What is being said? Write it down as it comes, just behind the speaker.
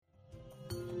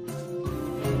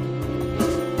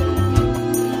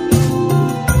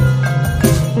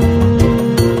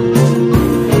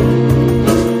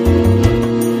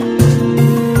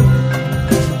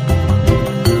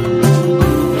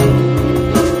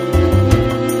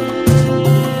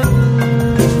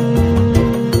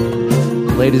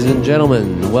Ladies and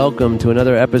gentlemen, welcome to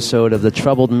another episode of the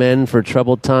Troubled Men for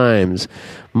Troubled Times.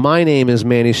 My name is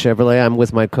Manny Chevrolet. I'm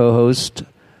with my co-host.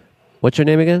 What's your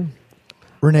name again?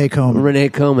 Renee Coleman. Renee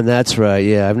Coleman, that's right.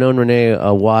 Yeah, I've known Renee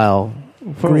a while.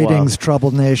 Greetings,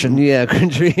 Troubled Nation. Yeah,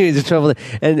 greetings, Troubled.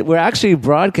 And we're actually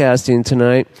broadcasting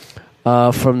tonight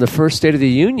from the first State of the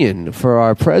Union for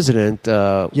our president,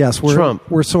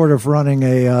 Trump. We're sort of running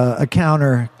a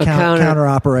counter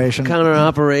operation. Counter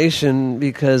operation,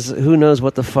 because who knows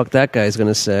what the fuck that guy's going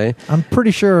to say. I'm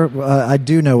pretty sure I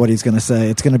do know what he's going to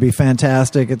say. It's going to be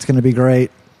fantastic. It's going to be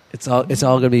great. It's all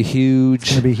going to be huge.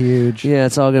 It's going to be huge. Yeah,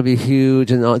 it's all going to be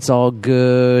huge, and it's all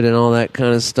good and all that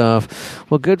kind of stuff.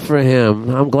 Well, good for him.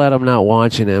 I'm glad I'm not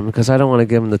watching him because I don't want to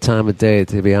give him the time of day,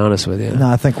 to be honest with you. No,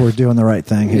 I think we're doing the right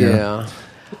thing here.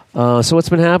 Yeah. So what's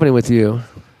been happening with you?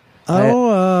 You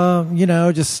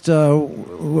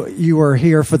were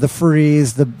here for the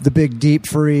freeze, the big deep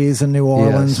freeze in New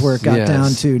Orleans, where it got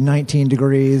down to 19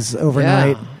 degrees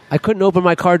overnight. Yeah. I couldn't open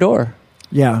my car door.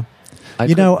 Yeah.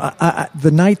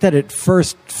 The night that it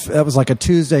first, that was like a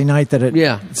Tuesday night that it,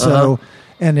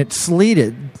 and it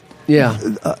sleeted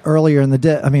earlier in the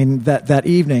day. I mean, that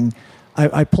evening,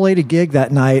 I played a gig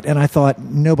that night, and I thought,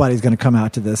 nobody's going to come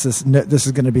out to this. This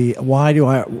is going to be, why do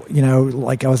I,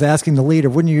 I was asking the leader,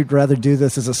 wouldn't you rather do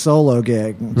this as a solo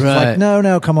gig? She's like,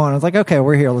 no, come on. I was like, okay,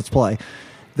 we're here, let's play.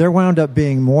 There wound up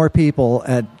being more people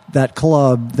at that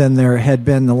club than there had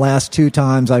been the last two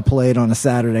times I played on a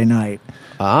Saturday night.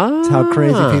 That's how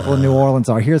crazy people in New Orleans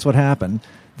are. Here's what happened.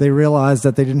 They realized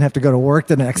that they didn't have to go to work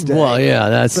the next day. Well, yeah,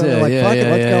 that's so it. Like, fuck it,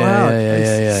 let's go out.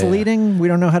 It's sleeting. We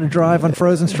don't know how to drive on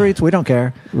frozen streets. We don't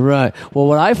care. Right. Well,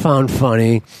 what I found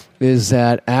funny is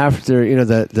that after,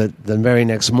 the very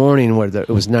next morning where it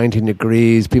was 19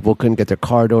 degrees, people couldn't get their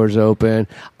car doors open,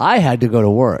 I had to go to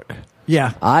work.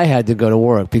 Yeah. I had to go to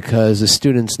work because the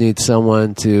students need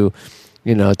someone to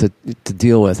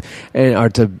deal with or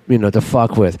to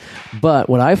fuck with. But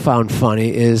what I found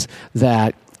funny is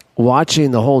that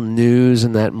watching the whole news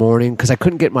in that morning, because I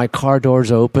couldn't get my car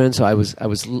doors open, so I was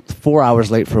 4 hours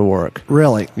late for work.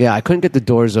 Really? Yeah, I couldn't get the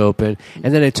doors open,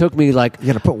 and then it took me like you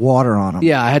got to put water on them.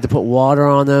 Yeah, I had to put water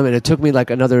on them, and it took me like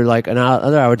another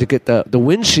hour to get the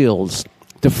windshields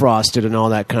defrosted and all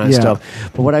that kind of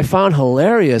stuff. But what I found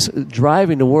hilarious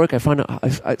driving to work, I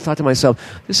thought to myself,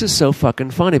 this is so fucking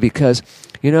funny because,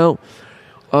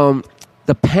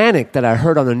 the panic that I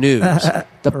heard on the news,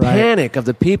 the panic of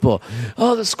the people.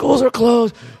 Oh, the schools are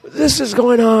closed. This is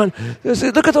going on.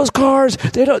 Look at those cars.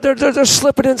 They're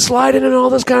slipping and sliding and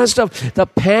all this kind of stuff. The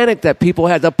panic that people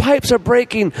had. The pipes are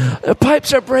breaking.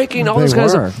 All this kind of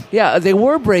stuff. Yeah, they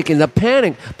were breaking. The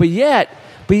panic. But yet,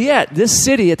 this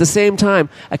city, at the same time,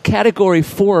 a Category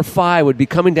 4 or 5 would be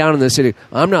coming down in the city.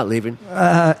 I'm not leaving.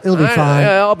 It'll be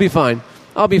fine.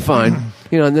 I'll be fine.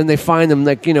 And then they find them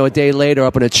a day later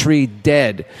up in a tree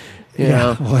dead.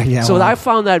 So I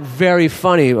found that very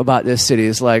funny about this city.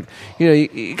 It's like,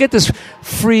 you get this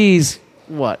freeze.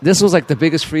 What? This was like the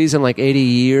biggest freeze in like 80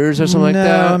 years or something like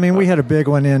that? No, I mean, we had a big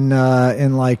one in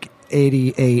like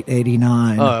 88,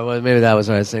 89. Oh, well, maybe that was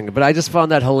what I was thinking. But I just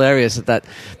found that hilarious that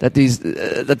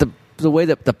the way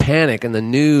that the panic and the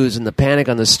news and the panic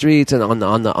on the streets and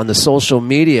on the social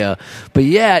media, but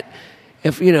yet,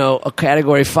 if a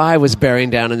Category 5 was bearing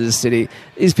down in the city,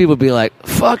 these people would be like,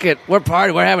 "Fuck it, we're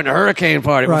having a hurricane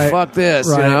party. Right. Well, fuck this,"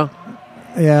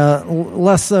 Yeah,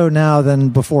 less so now than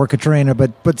before Katrina,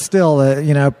 but still,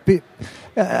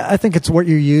 I think it's what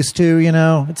you're used to.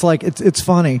 It's like it's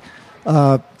funny.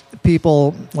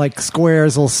 People like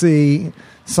Squares will see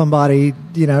somebody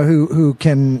who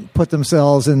can put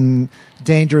themselves in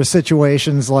dangerous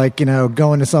situations, like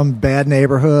going to some bad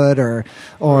neighborhood or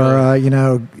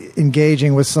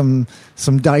engaging with some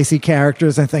dicey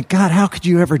characters, and think, God, how could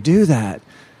you ever do that?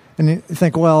 And you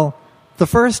think, well, the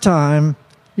first time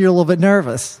you're a little bit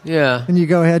nervous. Yeah. And you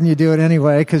go ahead and you do it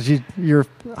anyway because you're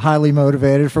highly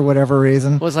motivated for whatever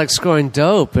reason. Well, it's like scoring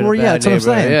dope in a bad that's what I'm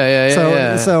saying.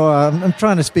 Yeah. So I'm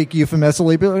trying to speak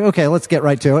euphemistically, but okay, let's get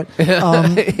right to it.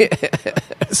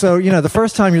 So, the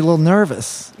first time you're a little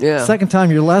nervous. Yeah. Second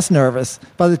time you're less nervous.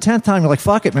 By the 10th time, you're like,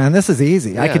 fuck it, man, this is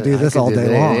easy. I could do this all day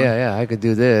long. Yeah, I could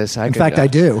do this. In fact, I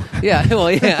do. Yeah, well,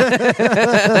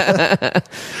 yeah.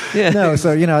 Yeah. No,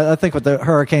 so, I think with the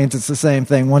hurricanes, it's the same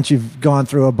thing. Once you've gone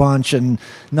through a bunch and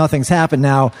nothing's happened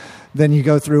now, then you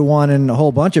go through one and a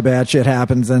whole bunch of bad shit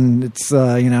happens, and it's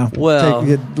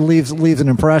it leaves an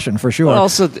impression for sure.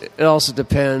 It also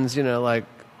depends, like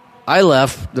I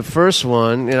left the first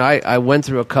one, I went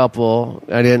through a couple,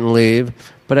 I didn't leave,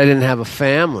 but I didn't have a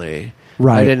family.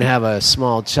 Right. I didn't have a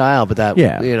small child, but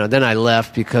then I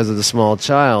left because of the small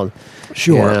child.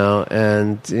 Sure.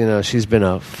 And she's been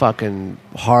a fucking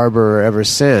harbor ever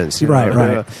since.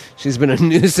 Right. She's been a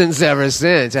nuisance ever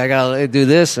since. I gotta do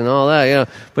this and all that,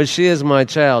 But she is my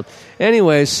child.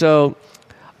 Anyway, so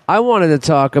I wanted to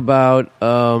talk about...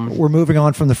 We're moving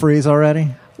on from the freeze already?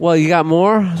 Well, you got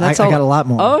more? I got a lot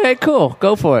more. Oh, okay, cool.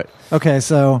 Go for it. Okay,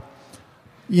 so...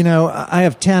 I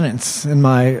have tenants in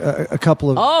my a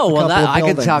couple of I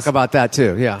can talk about that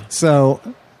too. Yeah. So,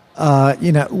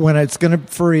 when it's going to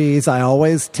freeze, I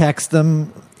always text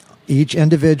them each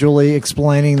individually,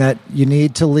 explaining that you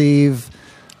need to leave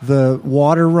the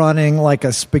water running like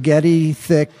a spaghetti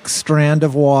thick strand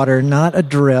of water, not a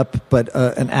drip, but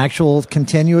an actual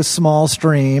continuous small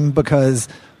stream, because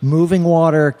moving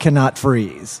water cannot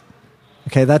freeze.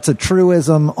 Okay, that's a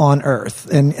truism on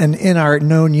Earth and in our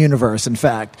known universe. In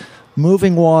fact,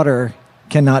 moving water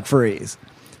cannot freeze.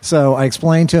 So I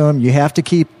explained to him, you have to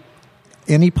keep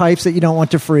any pipes that you don't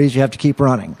want to freeze, you have to keep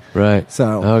running. Right.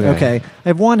 So, okay. I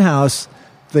have one house,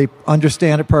 they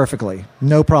understand it perfectly.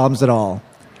 No problems at all.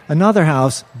 Another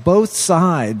house, both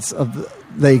sides of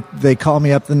they call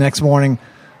me up the next morning,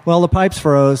 well, the pipes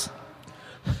froze.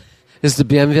 Is the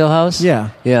Bienville house?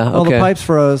 Yeah. Yeah, okay. Well, the pipes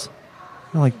froze.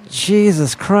 I'm like,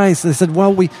 Jesus Christ. They said,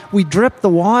 well, we dripped the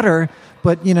water,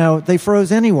 but, they froze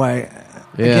anyway.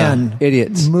 Yeah, again,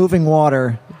 idiots. Moving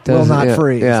water will not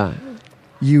freeze. Yeah.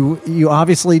 You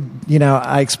obviously,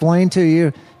 I explained to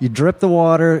you, you drip the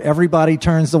water, everybody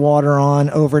turns the water on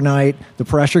overnight, the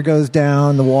pressure goes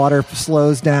down, the water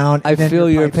slows down. I feel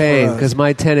your pain, because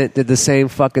my tenant did the same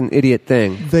fucking idiot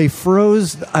thing. They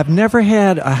froze. I've never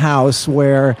had a house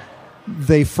where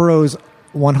they froze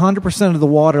 100% of the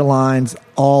water lines,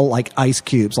 all like ice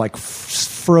cubes, like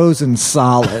frozen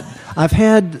solid. I've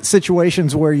had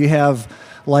situations where you have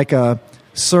like a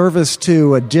service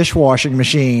to a dishwashing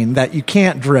machine that you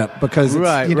can't drip because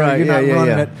it's, you're not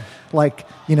running it. Like,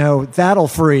 that'll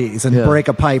freeze and break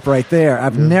a pipe right there.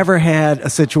 I've never had a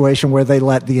situation where they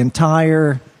let the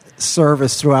entire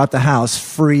service throughout the house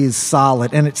freeze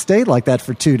solid, and it stayed like that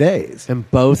for 2 days. And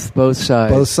both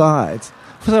sides. Both sides.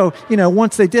 So,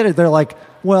 once they did it, they're like,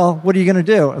 well, what are you going to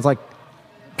do? I was like,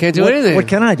 can't do anything. What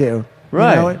can I do?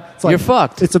 Right. It's like, you're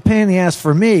fucked. It's a pain in the ass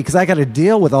for me because I got to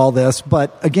deal with all this.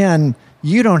 But again,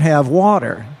 you don't have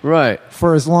water. Right.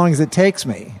 For as long as it takes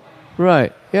me.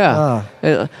 Right. Yeah.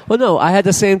 Well, no, I had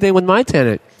the same thing with my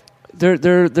tenant.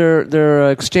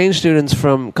 They're exchange students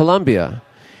from Colombia.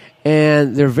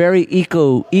 And they're very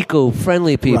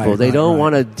eco-friendly people. They don't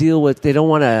want to deal with. They don't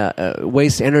want to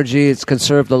waste energy. It's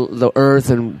conserve the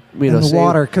earth and the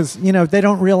water, because they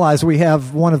don't realize we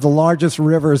have one of the largest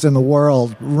rivers in the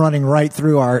world running right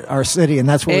through our city, and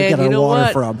that's where we get our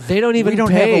water from. They don't even. We don't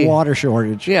have a water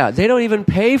shortage. Yeah, they don't even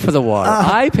pay for the water.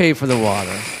 I pay for the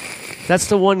water. That's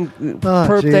the one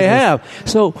perk they have.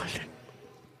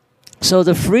 So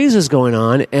the freeze is going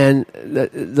on, and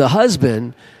the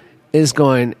husband is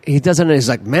going, he's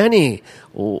like, Manny,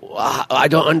 I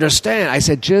don't understand. I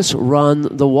said, just run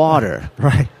the water.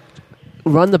 Right.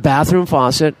 Run the bathroom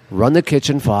faucet, run the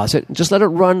kitchen faucet, just let it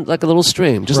run like a little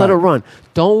stream. Just let it run.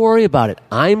 Don't worry about it.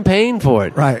 I'm paying for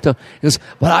it. Right. So he goes,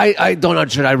 but I don't know,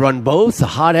 should I run both, the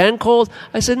hot and cold?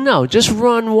 I said, no, just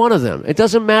run one of them. It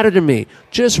doesn't matter to me.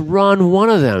 Just run one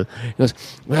of them. He goes,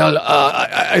 well,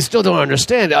 I still don't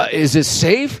understand. Is it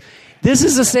safe? This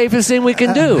is the safest thing we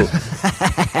can do.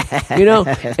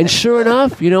 And sure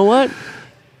enough, you know what?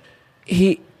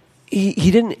 He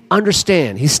didn't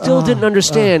understand. He still didn't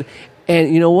understand.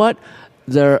 And you know what?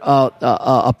 There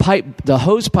a pipe, the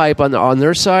hose pipe on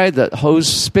their side, the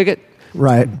hose spigot,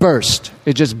 burst.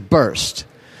 It just burst.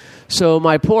 So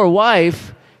my poor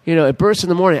wife, it burst in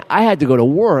the morning. I had to go to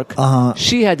work.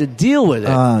 She had to deal with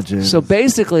it. So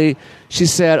basically, she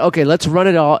said, okay, let's run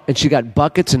it all. And she got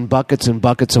buckets and buckets and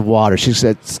buckets of water. She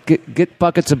said, get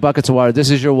buckets and buckets of water. This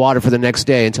is your water for the next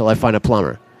day until I find a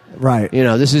plumber. Right.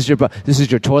 This is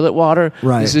your toilet water.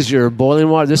 Right. This is your boiling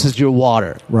water. This is your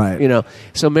water. Right.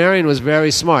 So Marion was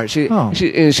very smart. She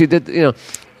did,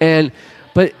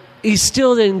 but he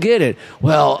still didn't get it.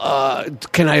 Well,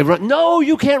 can I run? No,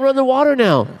 you can't run the water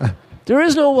now. There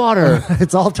is no water.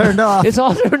 It's all turned off. It's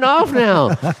all turned off now.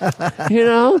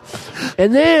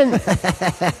 And then,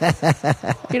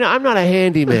 I'm not a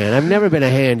handyman. I've never been a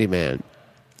handyman.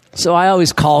 So I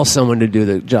always call someone to do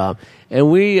the job.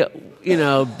 And we,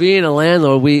 being a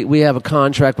landlord, we have a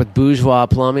contract with Bourgeois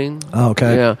Plumbing. Oh,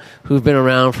 okay. Who've been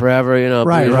around forever,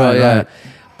 Right.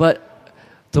 But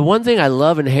the one thing I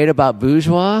love and hate about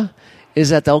Bourgeois is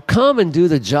that they'll come and do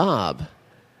the job.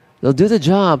 They'll do the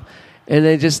job. And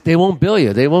they won't bill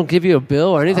you. They won't give you a bill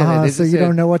or anything. So you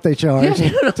don't know what they charge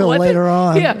until later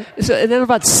on. Yeah. So, and then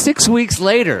about 6 weeks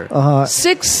later,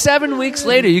 6-7 weeks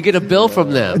later, you get a bill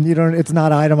from them. And you don't. It's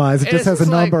not itemized. It just has a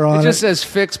number on it. It just says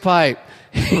fixed pipe.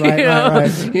 Right.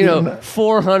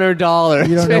 $400.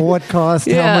 You don't know what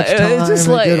cost, how much time it's just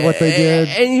they did, what they did,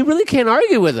 and you really can't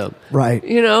argue with them. Right.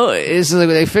 It's like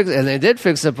they fixed, and they did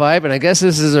fix the pipe, and I guess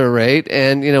this is a rate.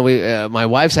 And my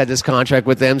wife's had this contract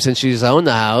with them since she's owned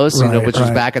the house, which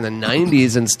was back in the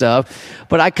 '90s and stuff.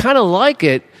 But I kind of like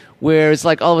it where it's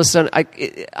like all of a sudden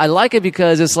I like it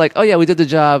because it's like, oh yeah, we did the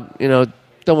job,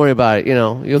 don't worry about it.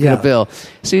 You'll get a bill.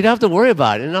 So you don't have to worry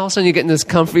about it. And all of a sudden you get in this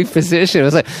comfy position.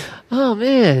 It's like, oh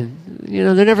man,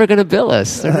 they're never going to bill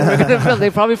us. They're never going to bill. They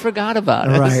probably forgot about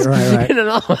us. Right. And then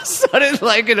all of a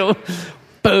sudden,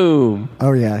 boom.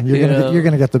 Oh yeah, you're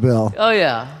going to get the bill. Oh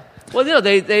yeah. Well,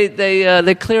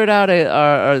 they cleared out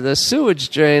the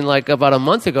sewage drain like about a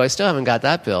month ago. I still haven't got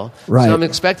that bill. Right. So I'm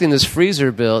expecting this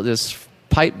freezer bill, this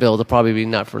pipe bill, to probably be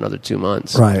not for another 2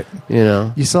 months. Right.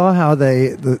 You saw how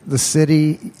the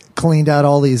city cleaned out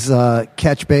all these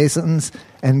catch basins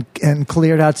and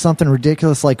cleared out something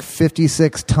ridiculous like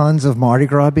 56 tons of Mardi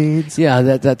Gras beads. Yeah,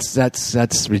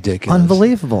 that's ridiculous.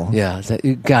 Unbelievable. Yeah,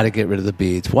 you got to get rid of the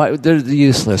beads. Why? They're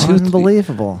useless.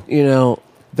 Unbelievable.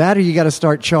 That or you got to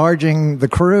start charging the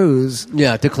crews.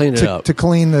 Yeah, to clean it up. To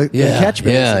clean the catch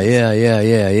basins.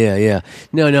 Yeah.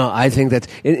 No, I think that's...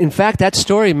 In fact, that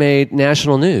story made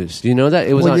national news. Do you know that?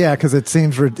 It was because it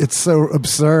seems it's so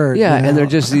absurd. Yeah, and they're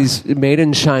just these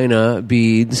made-in-China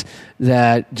beads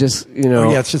that just,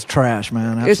 it's just trash,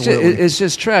 man. Absolutely. It's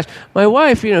just trash. My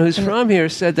wife, who's from here,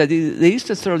 said that they used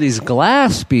to throw these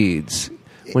glass beads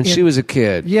when she was a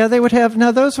kid. Yeah, they would have...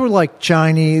 Now, those were like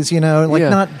Chinese,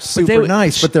 not super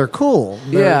nice, but they're cool.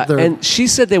 They're, and she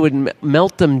said they would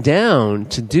melt them down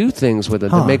to do things with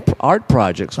them, to make art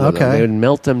projects with them. They would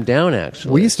melt them down,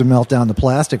 actually. We used to melt down the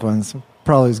plastic ones.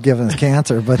 Probably was giving us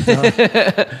cancer, but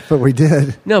we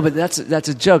did. No, but that's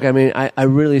a joke. I mean, I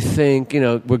really think,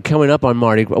 we're coming up on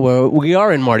Mardi Gras. We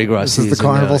are in Mardi Gras season. This is the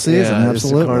carnival season, absolutely. This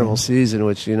is the carnival season,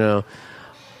 which,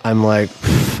 I'm like,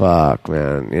 fuck,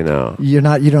 man. You're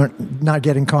not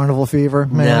getting carnival fever,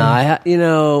 man.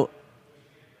 No,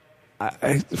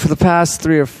 for the past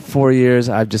 3 or 4 years,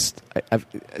 I've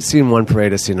seen one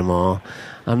parade. I've seen them all.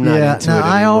 I'm not into it anymore.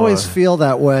 I always feel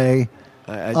that way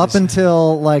up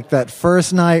until like that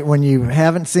first night when you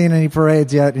haven't seen any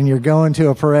parades yet, and you're going to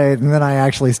a parade, and then I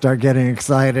actually start getting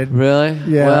excited. Really?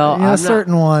 Yeah. Well,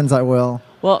 certain ones I will.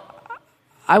 Well,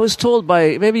 I was told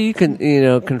by, maybe you can,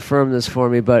 confirm this for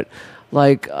me, but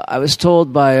like I was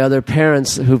told by other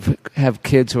parents who have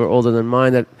kids who are older than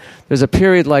mine that there's a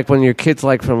period like when your kids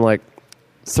like from like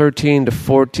 13 to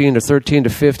 14 or 13 to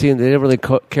 15, they didn't really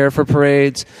care for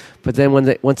parades. But then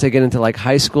once they get into like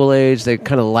high school age, they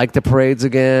kind of like the parades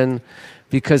again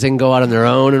because they can go out on their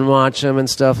own and watch them and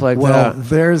stuff like that.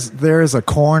 Well, there's a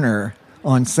corner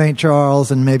on St. Charles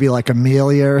and maybe like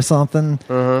Amelia or something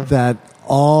that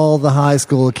all the high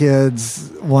school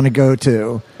kids want to go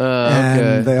to,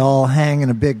 and they all hang in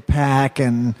a big pack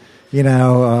and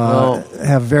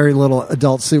have very little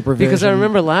adult supervision. Because I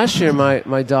remember last year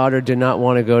my daughter did not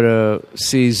want to go to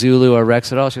see Zulu or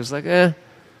Rex at all. She was like,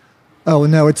 Oh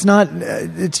no, it's not.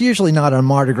 It's usually not on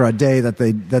Mardi Gras Day that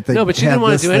they. No, but she didn't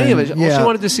want to do any of it. All she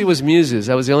wanted to see was Muses.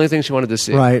 That was the only thing she wanted to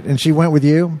see. Right, and she went with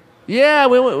you. Yeah,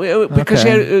 we went because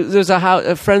there's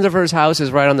a friend of hers house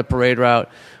is right on the parade route.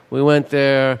 We went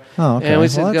there, and we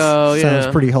said go.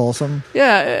 Sounds pretty wholesome.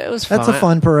 Yeah, it was fun. That's a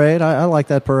fun parade. I like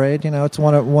that parade. It's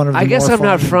one of the I guess more I'm fun.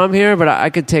 not from here, but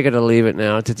I could take it or leave it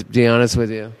now, to be honest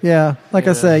with you. Yeah, like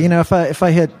I say, if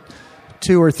I hit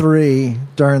 2 or 3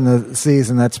 during the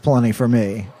season, that's plenty for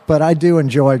me. But I do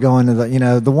enjoy going to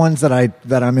the ones that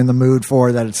I'm in the mood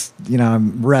for. That it's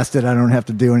I'm rested. I don't have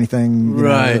to do anything.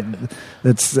 Right.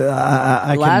 It's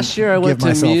last year I went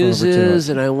to Muses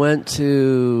and I went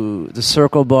to the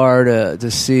Circle Bar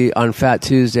to see on Fat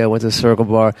Tuesday. I went to the Circle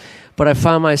Bar, but I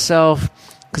found myself.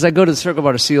 Because I go to the Circle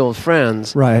Bar to see old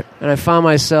friends. Right. And I found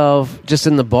myself just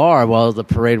in the bar while the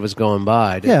parade was going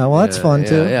by. Yeah, well, that's fun,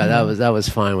 too. Yeah, that was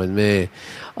fine with me.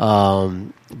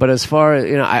 But as far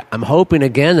as, I'm hoping,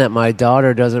 again, that my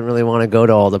daughter doesn't really want to go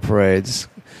to all the parades.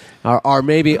 Or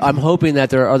maybe I'm hoping that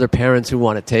there are other parents who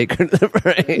want to take her to the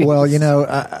parade. Well,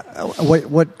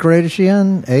 what grade is she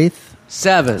in? 8th?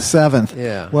 7th.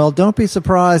 Yeah. Well, don't be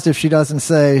surprised if she doesn't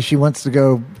say she wants to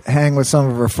go hang with some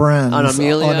of her friends on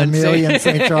Amelia and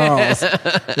St. Charles.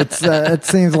 It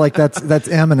seems like that's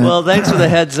imminent. Well, thanks for the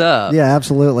heads up. Yeah,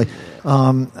 absolutely.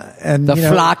 And the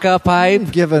Flocka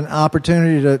pipe. Give an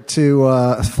opportunity to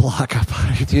Flocka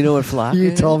pipe. Do you know what Flocka?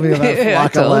 You told me about Flocka I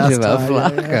told last you about time.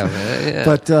 Flocka, man. Yeah.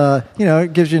 But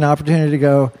it gives you an opportunity to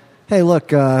go, hey,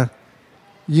 look.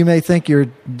 You may think you're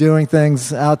doing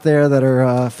things out there that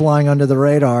are flying under the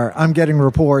radar. I'm getting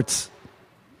reports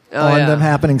on them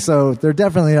happening, so they're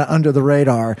definitely not under the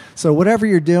radar. So whatever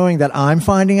you're doing that I'm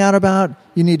finding out about,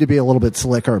 you need to be a little bit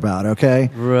slicker about, okay?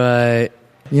 Right.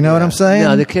 You know what I'm saying?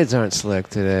 No, the kids aren't slick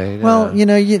today. No. Well,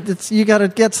 you got to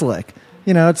get slick.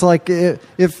 It's like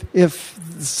if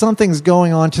something's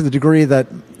going on to the degree that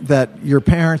your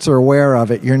parents are aware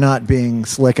of it, you're not being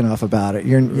slick enough about it.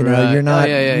 You're not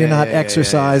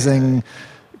exercising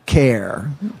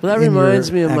care. Well, that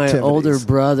reminds me of my older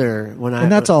brother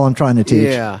and that's all I'm trying to teach.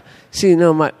 Yeah. See,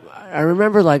 I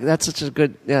remember that's such a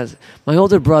good. Yeah, my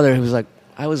older brother,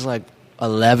 I was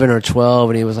 11 or 12,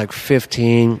 and he was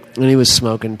 15, and he was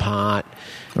smoking pot.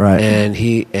 Right.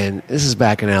 And this is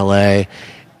back in L.A.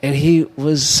 And he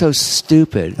was so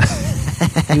stupid.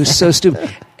 He was so stupid.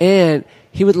 And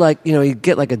he would he'd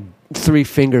get a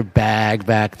 3-finger bag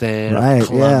back then, right?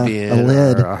 Colombian, a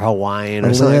lid, or Hawaiian,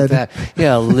 or something like that.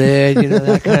 Yeah, a lid,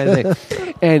 that kind of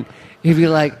thing. And he'd be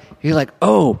like,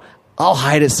 oh, I'll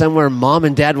hide it somewhere Mom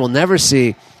and Dad will never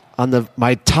see. On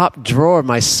my top drawer of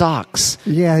my socks.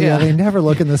 Yeah, they never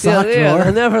look in the sock drawer. Yeah,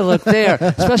 they never look there,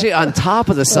 especially on top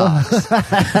of the socks,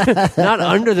 not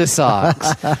under the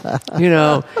socks.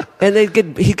 And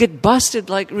he'd get busted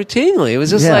routinely. It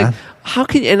was just how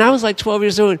can? And I was 12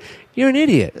 years old. You're an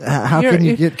idiot. How can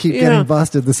you keep getting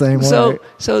busted the same way?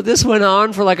 So this went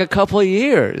on for a couple of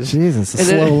years. Jesus, a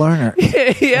slow learner.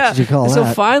 Yeah. What did you call that? So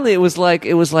finally, it was like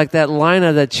that line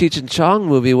of that Cheech and Chong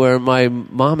movie where my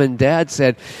mom and dad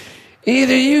said,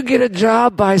 either you get a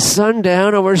job by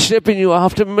sundown or we're shipping you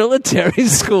off to military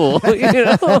school.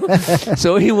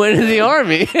 So he went into the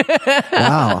Army.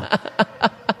 Wow.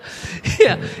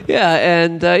 Yeah,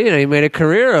 and he made a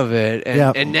career of it,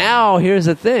 and now here's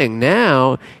the thing.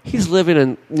 Now he's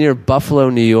living near Buffalo,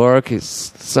 New York. He's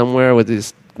somewhere with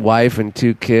his wife and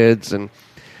 2 kids, and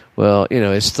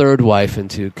his third wife and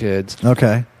 2 kids.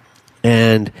 Okay,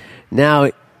 and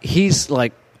now he's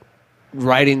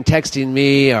texting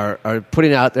me or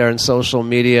putting out there on social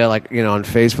media, on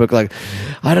Facebook,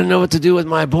 I don't know what to do with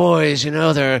my boys.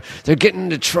 They're getting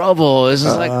into trouble. It's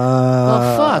just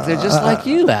well, fuck, they're just like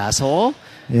you, asshole.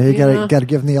 Yeah, you got to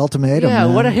give them the ultimatum. Yeah,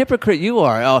 man. What a hypocrite you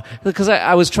are. Oh, because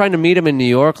I was trying to meet him in New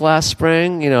York last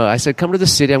spring. I said, come to the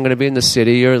city. I'm going to be in the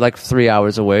city. You're 3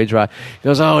 hours away. Drive. He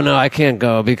goes, oh, no, I can't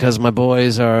go because my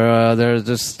boys are,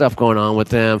 there's stuff going on with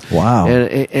them. Wow.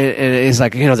 And he's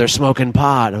like, they're smoking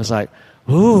pot. And I was like,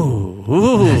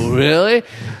 ooh, really?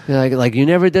 You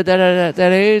never did that at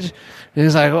that age? And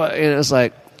he's like, well, it's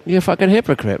like, you're a fucking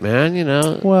hypocrite, man.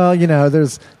 Well,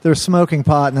 there's smoking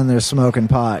pot and then there's smoking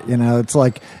pot. It's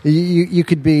like you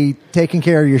could be taking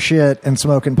care of your shit and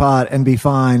smoking pot and be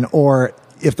fine, or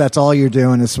if that's all you're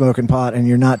doing is smoking pot and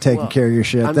you're not taking care of your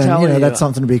shit, then that's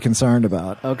something to be concerned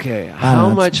about. Okay, how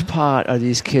much pot are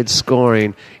these kids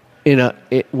scoring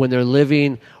when they're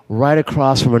living right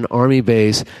across from an Army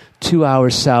base 2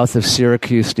 hours south of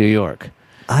Syracuse, New York?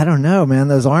 I don't know, man.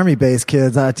 Those Army base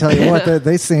kids, I tell you what,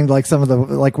 they seemed like some of the,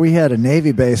 we had a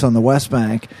Navy base on the West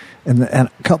Bank, and a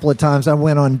couple of times I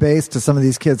went on base to some of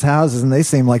these kids' houses, and they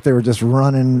seemed like they were just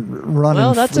running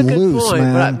well, that's a good loose, point.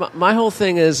 man. But my whole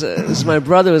thing is my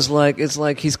brother is it's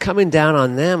like he's coming down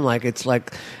on them, it's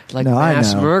like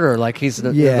mass murder, like he's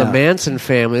the Manson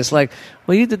family. It's like,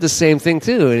 well, you did the same thing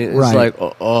too, and it's like,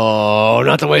 oh,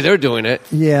 not the way they're doing it.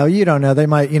 Yeah, you don't know. They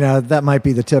might, that might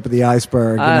be the tip of the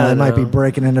iceberg. They might be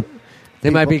breaking into. They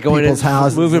might be going in,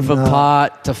 moving from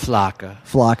pot to Flocka.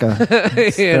 Flocka.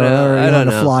 I don't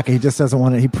know. Flocka. He just doesn't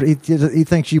want to. He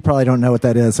thinks you probably don't know what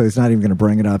that is, so he's not even going to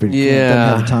bring it up. He doesn't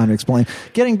have the time to explain.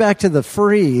 Getting back to the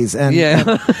freeze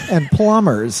and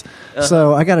plumbers.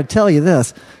 So I got to tell you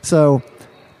this. So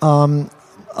a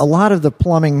lot of the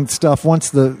plumbing stuff, once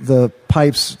the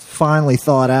pipes finally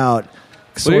thawed out.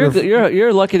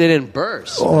 You're lucky they didn't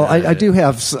burst. Well, I did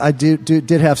have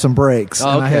some breaks, and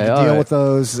I had to deal with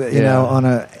those, on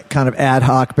a kind of ad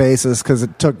hoc basis because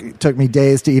it took me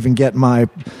days to even get my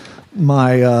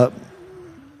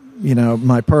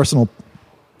personal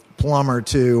plumber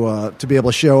to be able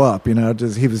to show up. He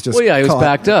was just he was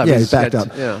backed up. Yeah, he's backed up.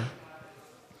 Yeah,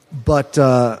 but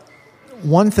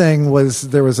one thing was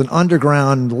there was an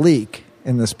underground leak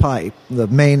in this pipe, the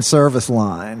main service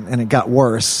line, and it got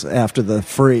worse after the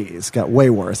freeze. Got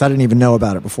way worse. I didn't even know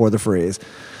about it before the freeze.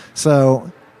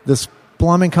 So this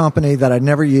plumbing company that I'd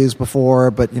never used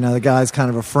before, but the guy's kind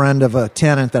of a friend of a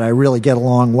tenant that I really get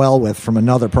along well with from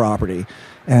another property.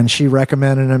 and she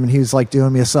recommended him, and he was like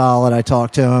doing me a solid. I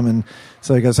talked to him, and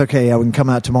so he goes, okay, yeah, we can come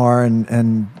out tomorrow,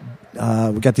 and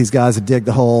we got these guys to dig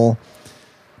the hole.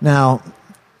 Now,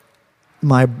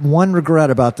 my one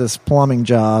regret about this plumbing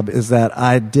job is that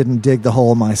I didn't dig the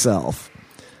hole myself,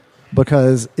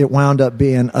 because it wound up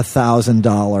being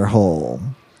 $1,000 hole.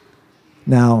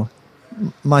 Now,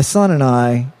 my son and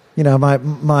I,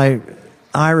 my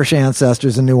Irish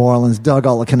ancestors in New Orleans dug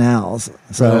all the canals,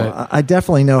 so I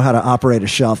definitely know how to operate a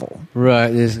shovel. Right,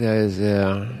 these guys,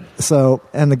 yeah. So,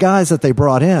 and the guys that they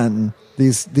brought in,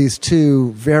 these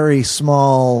two very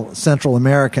small Central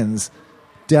Americans,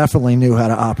 definitely knew how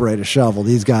to operate a shovel.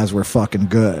 These guys were fucking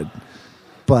good.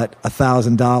 But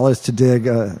 $1,000 to dig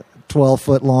a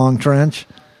 12-foot long trench?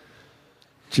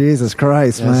 Jesus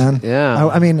Christ, man! Yeah,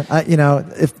 I mean,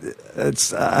 if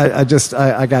it's,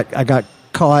 I got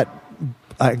caught.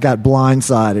 I got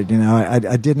blindsided.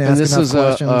 I didn't ask enough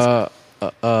questions.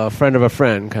 A friend of a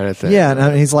friend kind of thing. Yeah,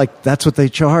 and he's like, that's what they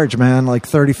charge, man, like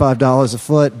 $35 a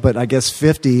foot, but I guess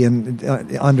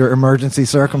 $50 under emergency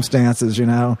circumstances,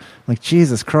 Like,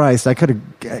 Jesus Christ, I could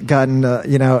have gotten,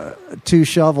 2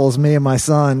 shovels, me and my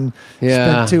son,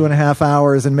 spent 2.5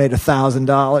 hours and made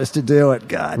 $1,000 to do it.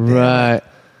 God damn. Right.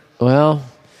 Well...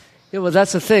 Yeah, well,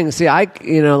 that's the thing. See,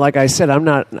 like I said, I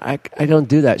don't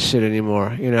do that shit anymore.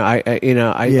 I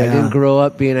didn't grow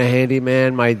up being a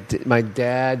handyman. My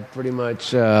dad pretty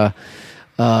much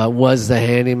was the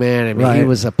handyman. I mean, He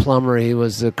was a plumber. He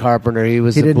was a carpenter. He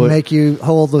didn't make you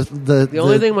hold the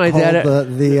only thing my dad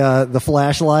the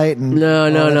flashlight and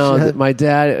no. My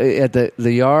dad at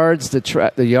the yards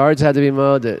the yards had to be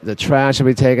mowed. The trash had to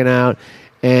be taken out,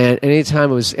 and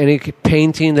anytime it was any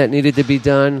painting that needed to be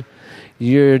done,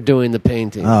 you're doing the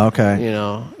painting. Oh, okay.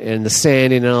 And the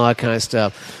sanding and all that kind of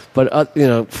stuff. But,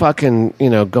 fucking,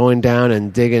 going down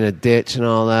and digging a ditch and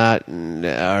all that,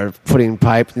 or putting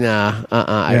pipe, nah,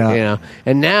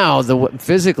 And now,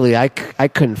 physically, I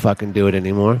couldn't fucking do it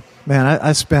anymore. Man,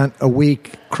 I spent a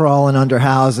week crawling under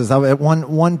houses. I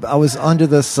was under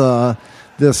this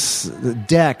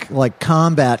deck, like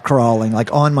combat crawling,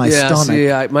 like on my stomach. See,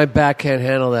 my back can't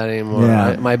handle that anymore.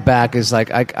 Yeah. My back is like,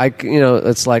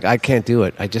 it's like I can't do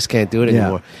it. I just can't do it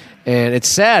anymore. And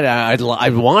it's sad. I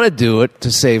want to do it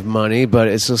to save money, but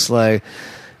it's just like,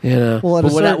 Well,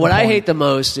 but what I hate the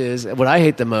most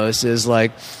is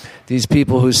like these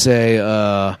people who say,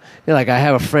 like I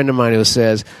have a friend of mine who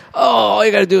says, "Oh, all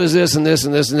you got to do is this and this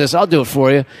and this and this. I'll do it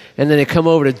for you." And then they come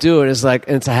over to do it. And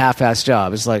it's a half-assed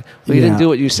job. It's like, well, you didn't do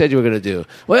what you said you were going to do.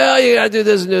 Well, you got to do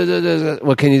this and do this.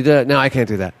 Well, can you do it? No, I can't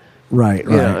do that. Right.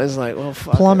 It's like, well,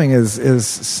 fuck plumbing is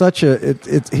such a.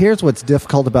 Here's what's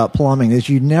difficult about plumbing is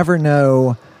you never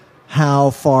know how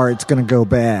far it's going to go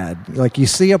bad. Like you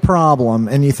see a problem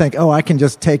and you think, oh, I can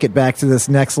just take it back to this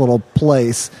next little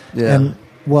place. Yeah. And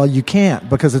well, you can't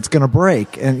because it's going to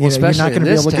break, and you're not going to be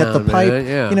able to get the pipe.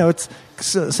 Man, yeah. It's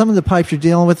some of the pipes you're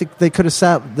dealing with. They could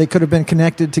have been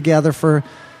connected together for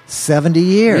 70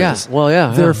 years. Yeah. Well,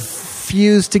 yeah. They're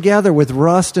fused together with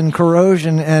rust and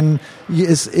corrosion, and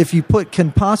if you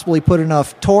can possibly put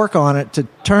enough torque on it to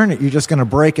turn it, you're just going to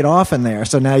break it off in there.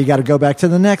 So now you got to go back to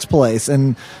the next place,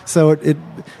 and so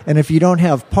and if you don't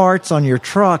have parts on your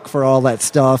truck for all that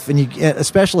stuff, and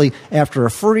especially after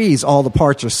a freeze, all the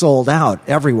parts are sold out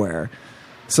everywhere.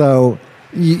 So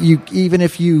you even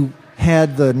if you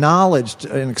had the knowledge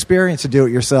and experience to do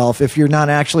it yourself, if you're not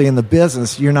actually in the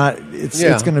business, you're not. It's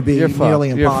going to be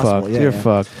nearly impossible. You're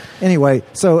fucked. Anyway,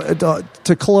 so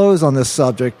to close on this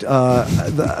subject,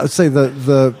 I'd say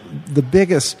the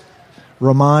biggest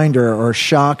reminder or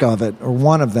shock of it, or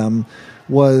one of them,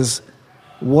 was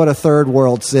what a third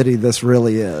world city this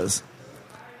really is.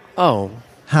 Oh.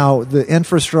 How the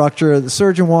infrastructure, the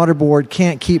Surgeon Water Board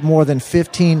can't keep more than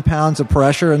 15 pounds of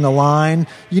pressure in the line.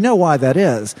 You know why that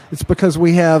is. It's because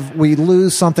we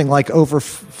lose something like over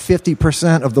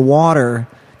 50% of the water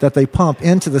that they pump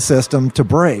into the system to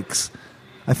breaks.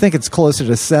 I think it's closer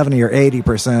to 70 or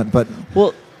 80%, but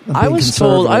I was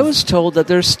told that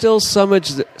there's still some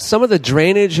of the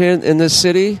drainage in this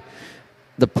city,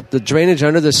 the drainage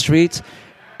under the streets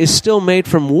is still made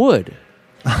from wood.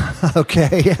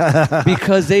 Okay.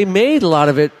 Because they made a lot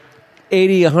of it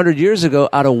 80, 100 years ago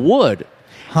out of wood.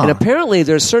 Huh. And apparently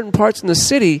there's certain parts in the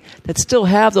city that still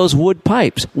have those wood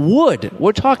pipes. Wood.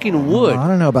 We're talking wood. I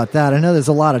don't know about that. I know there's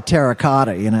a lot of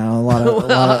terracotta, I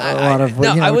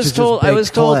was told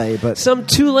but some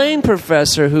Tulane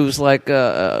professor who's like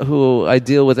who I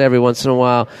deal with every once in a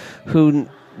while, who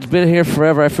been here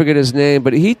forever. I forget his name,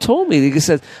 but he told me, he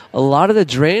said a lot of the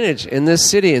drainage in this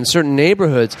city in certain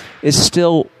neighborhoods is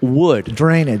still wood.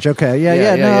 Drainage, okay.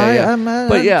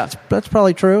 That's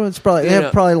probably true. It's probably, they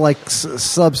have probably like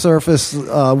subsurface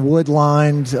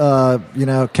wood-lined,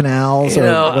 canals or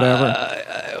whatever.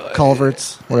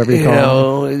 Culverts, whatever you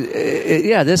call them.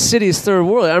 This city is third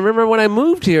world. I remember when I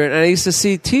moved here, and I used to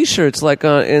see T-shirts like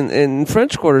in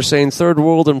French Quarter saying "Third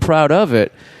World" and proud of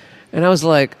it, and I was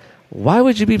like, "Why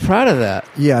would you be proud of that?"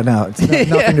 Yeah, no, it's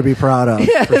nothing to be proud of.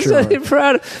 Yeah, for it's sure. nothing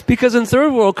proud of, because in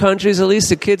third world countries, at least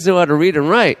the kids know how to read and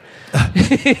write.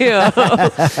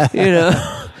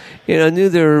 Knew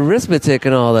their arithmetic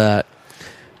and all that.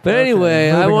 But anyway,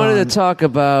 I wanted to talk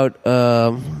about.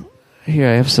 Here,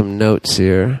 I have some notes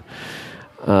here.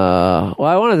 I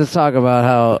wanted to talk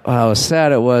about how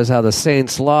sad it was how the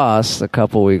Saints lost a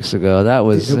couple weeks ago. That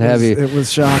was heavy. It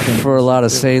was shocking for a lot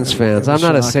of Saints fans. I'm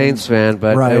not a Saints fan,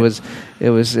 but right. it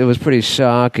was pretty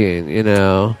shocking.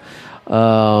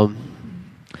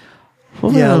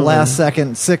 Last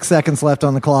second, 6 seconds left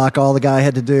on the clock. All the guy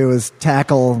had to do was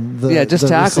tackle the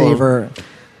tackle receiver.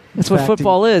 That's what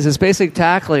football is. It's basic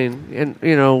tackling and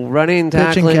running,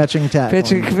 tackling, pitching, catching,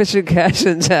 tackling. pitching, catch,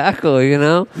 and tackle.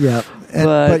 Yeah,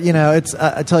 but it's.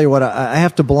 I tell you what, I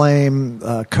have to blame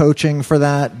coaching for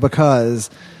that, because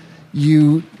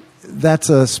that's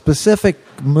a specific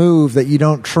move that you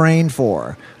don't train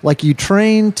for. Like, you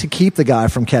train to keep the guy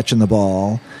from catching the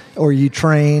ball, or you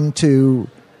train to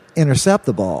intercept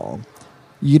the ball.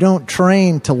 You don't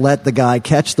train to let the guy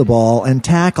catch the ball and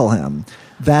tackle him.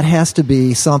 That has to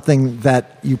be something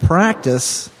that you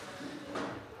practice,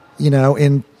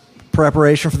 in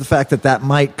preparation for the fact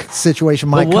that situation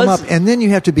might come up. And then you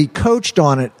have to be coached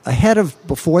on it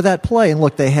before that play. And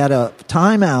look, they had a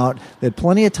timeout. They had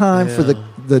plenty of time for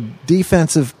the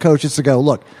defensive coaches to go,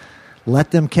 look,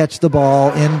 let them catch the ball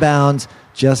inbounds.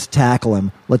 Just tackle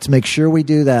him. Let's make sure we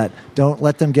do that. Don't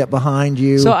let them get behind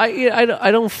you. So I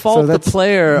don't fault the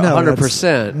player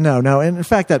 100%. No. And in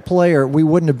fact, that player, we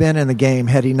wouldn't have been in the game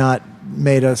had he not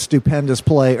made a stupendous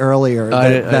play earlier.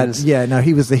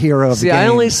 He was the hero of the game. I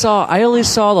only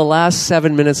saw the last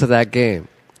 7 minutes of that game.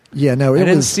 Yeah, no, I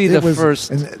didn't see the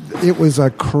first. It was a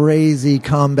crazy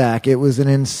comeback. It was an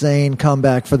insane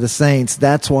comeback for the Saints.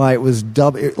 That's why it was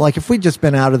double. Like, if we'd just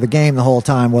been out of the game the whole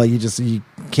time, well, you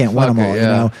can't win them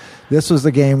all. This was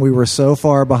the game we were so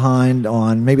far behind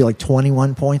on, maybe like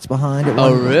 21 points behind. It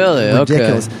was really?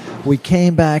 Ridiculous. Okay. We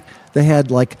came back. They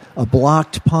had like a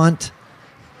blocked punt.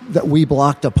 That we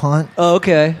blocked a punt. Oh,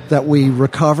 okay. That we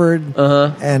recovered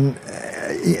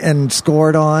and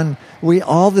scored on.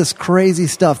 All this crazy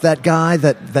stuff. That guy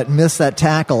that missed that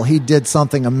tackle, he did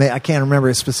something amazing. I can't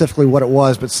remember specifically what it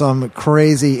was, but some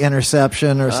crazy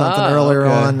interception or something earlier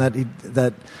on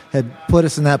that had put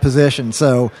us in that position.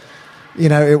 So,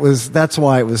 that's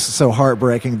why it was so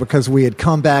heartbreaking, because we had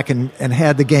come back and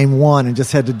had the game won and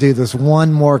just had to do this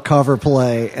one more cover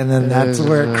play, and then that's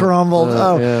where it crumbled.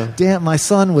 Damn, my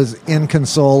son was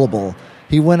inconsolable.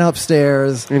 He went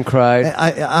upstairs and cried.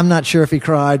 I'm not sure if he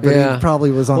cried, but he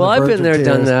probably was on the verge I've been there, of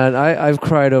done that. I've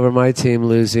cried over my team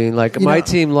losing. Like, my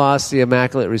team lost the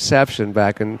Immaculate Reception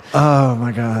back in... Oh,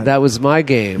 my God. That was my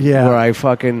game where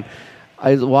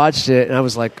I watched it, and I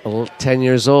was like 10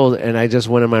 years old, and I just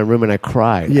went in my room and I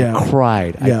cried. I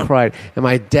cried. And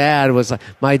my dad was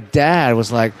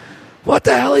like, what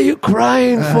the hell are you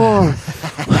crying for?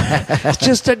 It's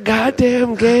just a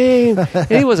goddamn game. And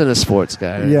he wasn't a sports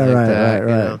guy.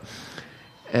 Right.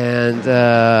 And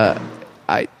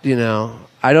I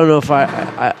don't know if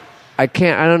I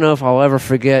can't. I don't know if I'll ever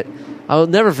forget. I'll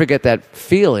never forget that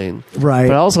feeling. Right.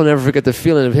 But I'll also never forget the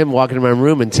feeling of him walking in my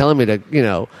room and telling me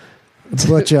to,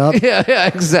 butch up. Yeah,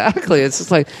 exactly. It's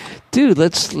just like, dude,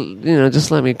 let's, just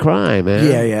let me cry, man.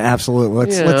 Yeah, absolutely.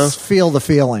 Let's feel the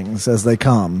feelings as they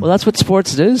come. Well, that's what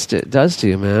sports does to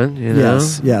you, man.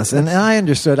 Yes. And I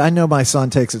understood. I know my son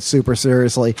takes it super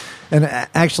seriously. And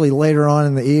actually, later on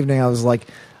in the evening, I was like,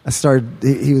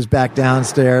 he was back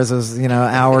downstairs. It was, an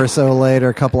hour or so later,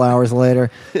 a couple hours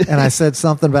later. And I said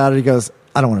something about it. He goes,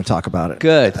 I don't want to talk about it.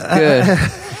 Good.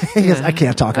 He goes, I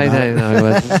can't talk about it. I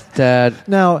know, Dad.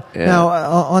 Now,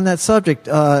 on that subject,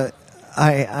 I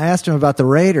asked him about the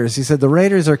Raiders. He said the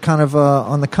Raiders are kind of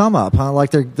on the come up, huh?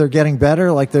 Like they're getting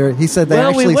better. Like he said they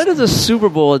actually. We went to the Super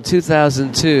Bowl in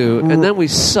 2002, and then we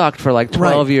sucked for like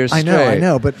 12 years straight. I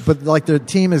know, but like their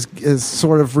team is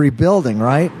sort of rebuilding,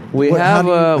 right? We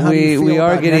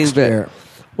are getting better.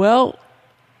 Well,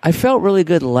 I felt really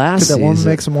good last season. Could that woman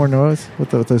make some more noise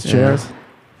with those chairs?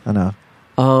 I know.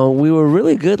 We were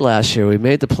really good last year. We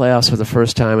made the playoffs for the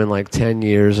first time in like 10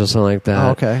 years or something like that.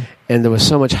 Oh, okay. And there was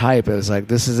so much hype. It was like,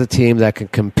 this is a team that can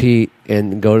compete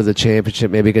and go to the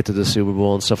championship, maybe get to the Super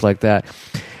Bowl and stuff like that.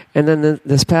 And then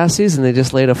this past season, they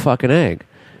just laid a fucking egg.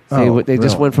 They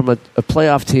just went from a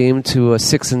playoff team to a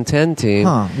 6-10 team.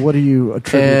 Huh. What do you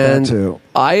attribute that to?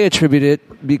 I attribute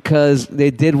it because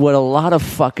they did what a lot of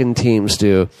fucking teams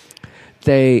do.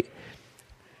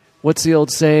 What's the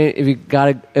old saying?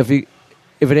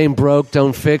 If it ain't broke,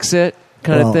 don't fix it,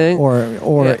 kind of thing.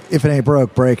 Or if it ain't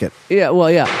broke, break it. Yeah,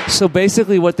 well, yeah. So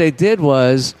basically, what they did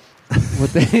was they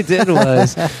took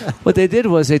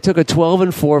a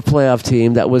 12-4 playoff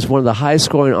team that was one of the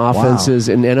high-scoring offenses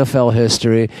in NFL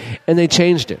history, and they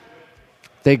changed it.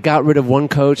 They got rid of one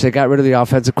coach, they got rid of the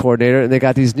offensive coordinator, and they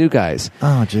got these new guys.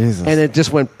 Oh, Jesus! And it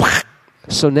just went.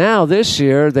 So now this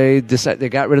year they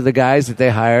got rid of the guys that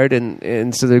they hired,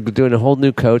 and so they're doing a whole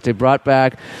new coach. They brought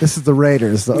back. This is the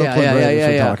Raiders, the Oakland Raiders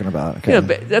we're talking about. Okay.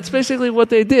 That's basically what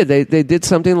they did. They did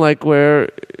something like where,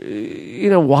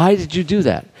 why did you do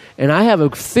that? And I have a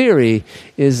theory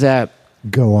is that.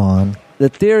 Go on. The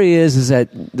theory is that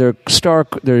their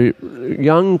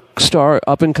young star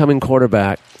up and coming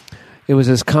quarterback. It was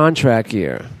his contract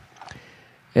year,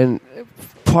 and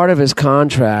part of his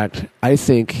contract, I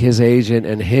think his agent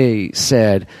and he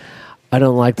said, I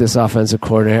don't like this offensive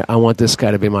coordinator. I want this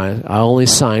guy to be I only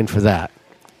signed for that.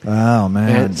 Oh,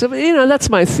 man. And so, that's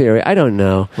my theory. I don't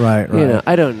know. Right.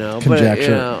 I don't know.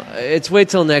 Conjecture. But, it's wait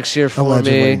till next year for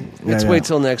Allegedly. me. Wait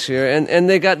till next year. And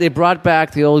they brought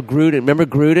back the old Gruden. Remember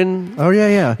Gruden? Oh,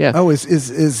 yeah. Oh,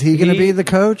 is he going to be the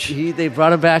coach? They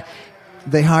brought him back.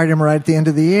 They hired him right at the end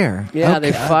of the year. Yeah, okay.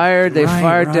 They fired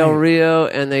Del Rio,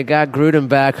 and they got Gruden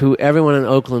back, who everyone in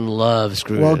Oakland loves.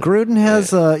 Gruden. Well, Gruden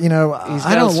has, I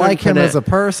don't like him as a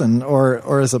person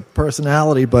or as a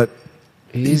personality, but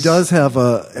he does have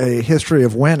a history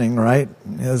of winning, right?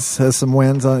 Has some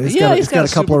wins. He's got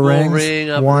a couple of rings.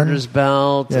 Ring up under his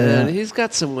belt, and he's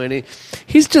got some winning.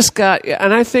 He's just got,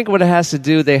 and I think what it has to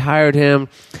do, they hired him.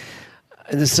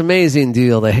 This amazing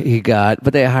deal that he got,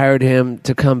 but they hired him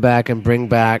to come back and bring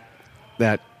back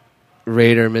that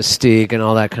Raider mystique and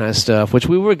all that kind of stuff, which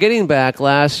we were getting back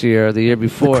last year, the year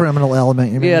before. The criminal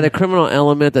element, you mean? Yeah, the criminal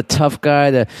element, the tough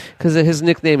guy, because his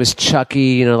nickname is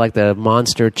Chucky, like the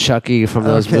monster Chucky from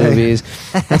those movies.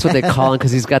 That's what they call him,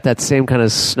 because he's got that same kind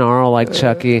of snarl like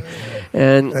Chucky.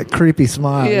 And that creepy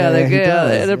smile.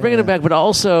 They're bringing him back, but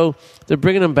also they're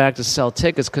bringing him back to sell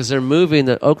tickets because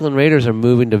the Oakland Raiders are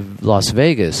moving to Las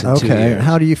Vegas in 2 years.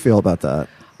 How do you feel about that?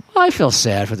 Well, I feel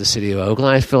sad for the city of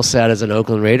Oakland. I feel sad as an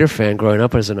Oakland Raider fan, growing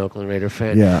up as an Oakland Raider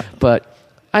fan. Yeah. But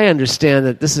I understand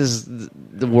that this is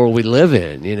the world we live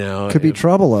in, Could be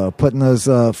trouble, though, putting those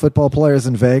football players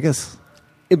in Vegas.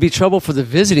 It'd be trouble for the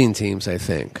visiting teams, I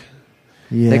think.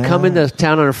 Yeah. They come into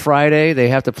town on a Friday. They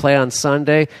have to play on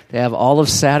Sunday. They have all of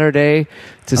Saturday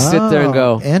to sit there and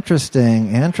go.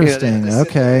 Interesting.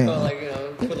 Okay.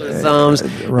 Twiddle their thumbs.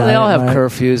 They all have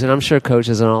curfews, and I'm sure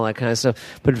coaches and all that kind of stuff.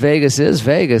 But Vegas is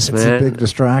Vegas, man. It's a big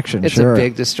distraction. It's a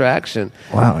big distraction.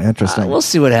 Wow, interesting. We'll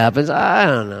see what happens. I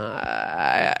don't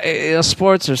know.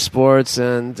 Sports are sports,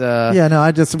 and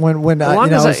I just when I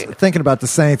was thinking about the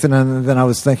Saints, and then I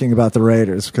was thinking about the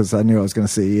Raiders because I knew I was going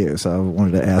to see you, so I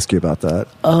wanted to ask you about that.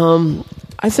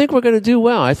 I think we're going to do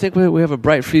well. I think we have a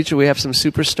bright future. We have some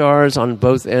superstars on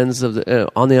both ends of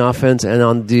on the offense and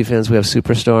on the defense. We have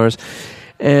superstars.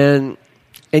 And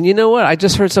you know what? I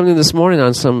just heard something this morning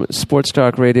on some sports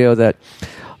talk radio that,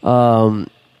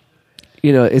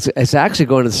 it's actually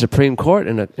going to the Supreme Court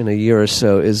in a year or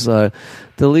so. Is the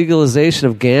legalization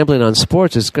of gambling on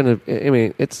sports is going to? I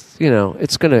mean, it's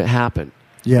going to happen.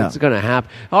 Yeah, it's going to happen.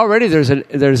 Already, there's an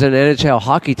NHL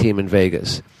hockey team in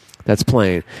Vegas that's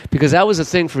playing because that was a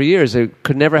thing for years. They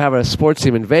could never have a sports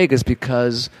team in Vegas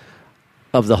because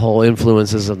of the whole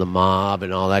influences of the mob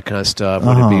and all that kind of stuff.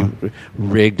 Would it be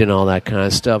rigged and all that kind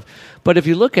of stuff? But if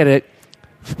you look at it,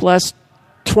 for the last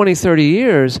 20, 30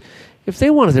 years, if they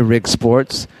wanted to rig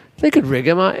sports, they could rig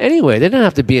them anyway. They don't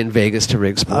have to be in Vegas to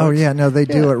rig sports. Oh, yeah. No, they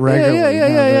do it regularly.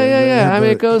 Yeah. I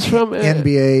mean, it goes from...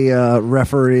 NBA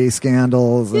referee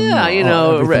scandals and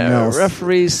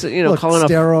referees, Look, calling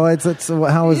steroids. That's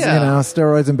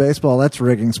steroids in baseball. That's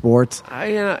rigging sports.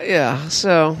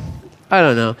 So... I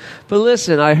don't know. But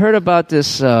listen, I heard about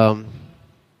this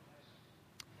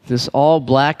this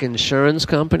all-black insurance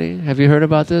company. Have you heard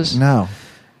about this? No.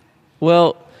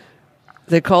 Well,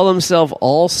 they call themselves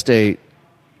Allstate,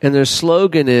 and their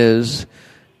slogan is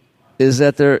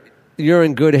that you're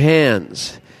in good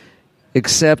hands,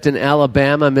 except in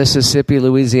Alabama, Mississippi,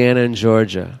 Louisiana, and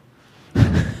Georgia.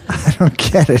 I don't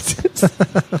get it.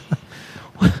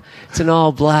 It's an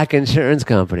all-black insurance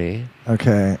company.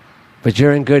 Okay. But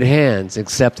you're in good hands,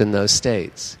 except in those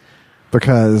states.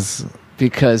 Because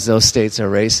those states are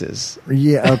racist.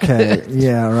 Yeah. Okay.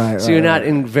 Yeah. Right. So you're not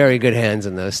in very good hands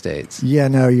in those states. Yeah.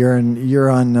 No. You're on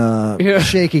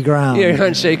shaky ground. You're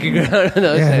on shaky ground in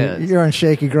those hands. You're on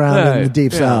shaky ground in the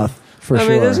deep south for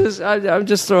sure. I mean, I'm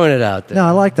just throwing it out there. No,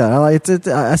 I like that.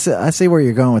 I see where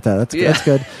you're going with that. That's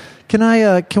good.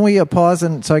 Can we pause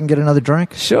so I can get another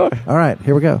drink? Sure. All right.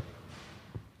 Here we go.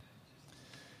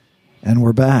 And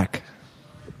we're back.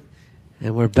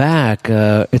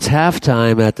 It's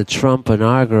halftime at the Trump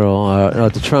inaugural,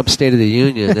 the Trump State of the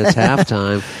Union. It's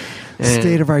halftime.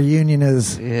 State of our union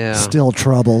is still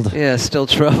troubled. Yeah, still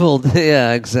troubled.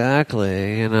 Yeah,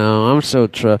 exactly. I'm so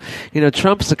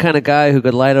Trump's the kind of guy who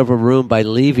could light up a room by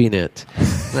leaving it.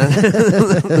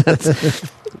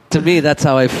 To me, that's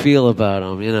how I feel about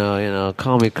him.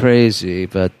 Call me crazy,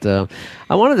 but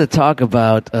I wanted to talk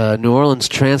about New Orleans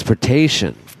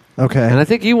transportation. Okay. And I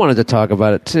think you wanted to talk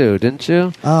about it too, didn't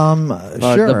you?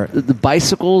 Sure. The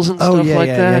bicycles and stuff like that.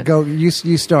 Yeah. Go. You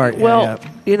start. Well,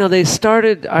 they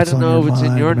started. I don't know if it's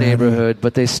in your neighborhood,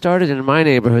 but they started in my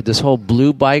neighborhood this whole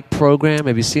Blue Bike program.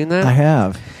 Have you seen that? I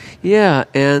have. Yeah,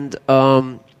 and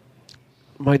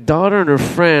my daughter and her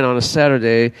friend on a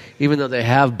Saturday, even though they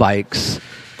have bikes,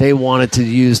 they wanted to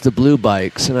use the Blue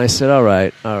Bikes, and I said, all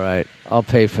right, I'll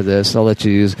pay for this. I'll let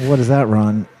you use. What does that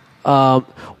run? Well,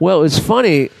 it was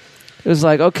funny. It was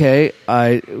like, okay,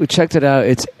 we checked it out.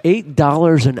 It's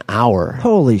 $8 an hour.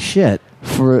 Holy shit.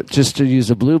 For just to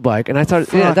use a Blue Bike. And I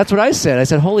thought, yeah, that's what I said. I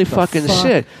said, holy fucking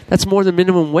shit. That's more than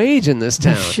minimum wage in this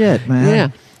town. Shit, man. Yeah.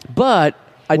 But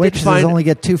I did find... only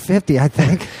get $2.50, I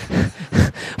think.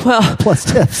 Well... Plus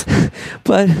tips.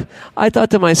 But I thought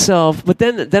to myself... But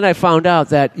then I found out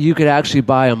that you could actually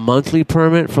buy a monthly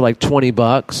permit for like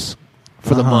 $20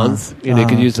 for the month. You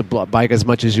could use the bike as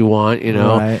much as you want,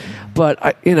 Right.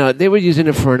 But they were using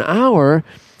it for an hour,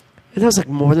 and that was like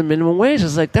more than minimum wage. I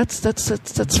was like, that's fucking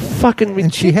ridiculous.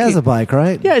 And she has a bike,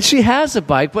 right? Yeah, she has a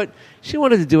bike, but she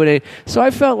wanted to do it. So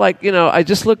I felt like, I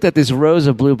just looked at these rows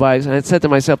of Blue Bikes, and I said to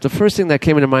myself, the first thing that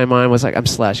came into my mind was like, I'm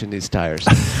slashing these tires.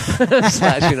 I'm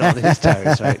slashing all these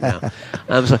tires right now.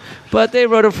 But they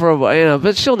rode it for a while,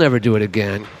 but she'll never do it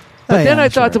again. But then I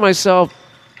thought to myself,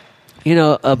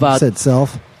 about said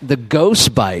self. The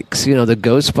ghost bikes, the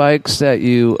ghost bikes that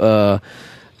you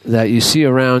see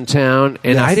around town.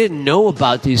 And I didn't know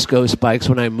about these ghost bikes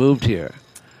when I moved here.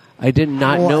 I did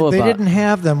not know about them. They didn't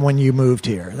have them when you moved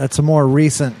here. That's a more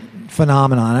recent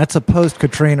phenomenon. That's a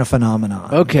post-Katrina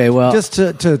phenomenon. Okay, well... Just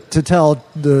to tell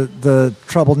the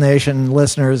Troubled Nation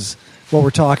listeners what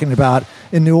we're talking about,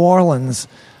 in New Orleans,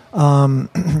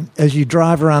 as you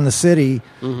drive around the city,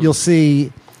 you'll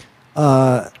see...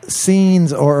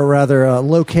 scenes, or rather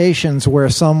locations where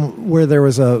there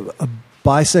was a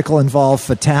bicycle involved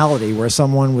fatality, where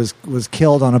someone was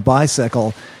killed on a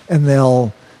bicycle, and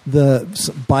the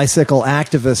bicycle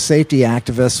activists, safety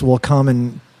activists, will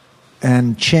come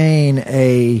and chain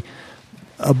a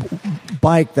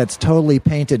bike that's totally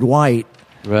painted white.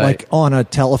 Right. Like on a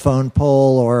telephone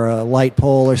pole or a light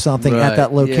pole or something at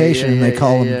that location, and they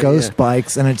call them ghost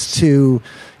bikes, and it's to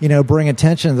bring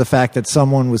attention to the fact that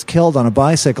someone was killed on a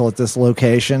bicycle at this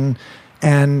location.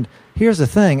 And here's the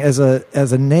thing: as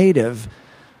a native,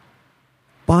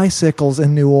 bicycles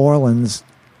in New Orleans,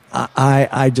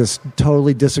 I just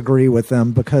totally disagree with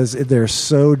them, because it's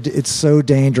so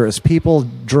dangerous. People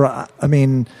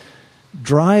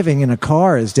driving in a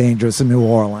car is dangerous in New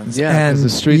Orleans. Yeah, because the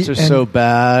streets are so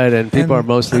bad, and people are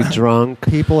mostly drunk.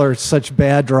 People are such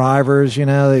bad drivers, They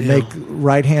make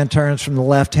right-hand turns from the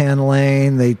left-hand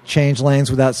lane. They change lanes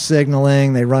without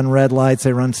signaling. They run red lights.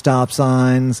 They run stop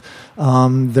signs.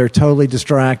 They're totally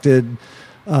distracted.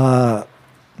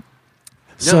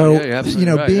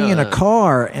 Being in a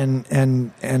car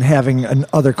and having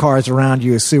other cars around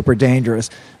you is super dangerous.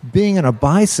 Being in a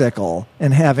bicycle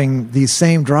and having these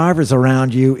same drivers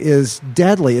around you is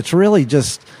deadly. It's really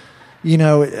just,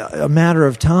 a matter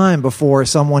of time before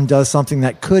someone does something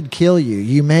that could kill you.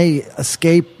 You may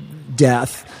escape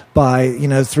death by,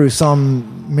 through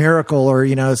some miracle, or,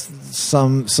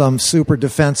 some super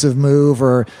defensive move,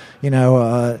 or,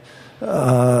 you're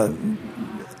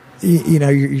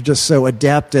just so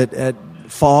adept at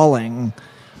falling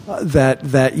but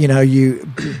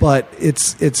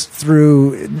it's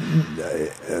through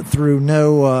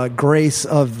no grace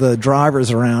of the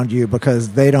drivers around you, because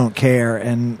they don't care.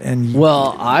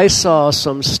 Well, I saw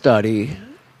some study.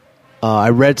 I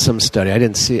read some study. I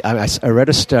didn't see. I read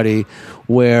a study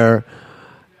where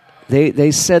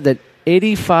they said that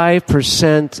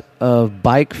 85% of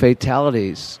bike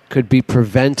fatalities could be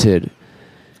prevented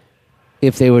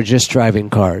if they were just driving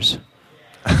cars.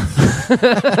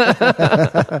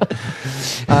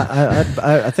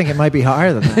 I think it might be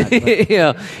higher than that.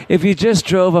 Yeah, if you just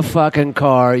drove a fucking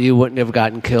car, you wouldn't have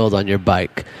gotten killed on your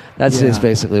bike. That's just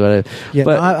basically what it is. Yeah,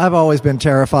 but I've always been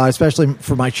terrified, especially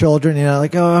for my children. You know,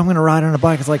 like, oh, I'm going to ride on a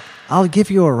bike. It's like, I'll give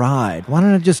you a ride. Why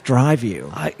don't I just drive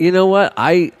you? You know what?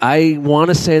 I want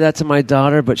to say that to my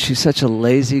daughter, but she's such a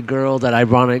lazy girl that I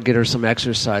want to get her some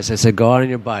exercise. I said, go on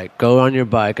your bike,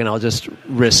 and I'll just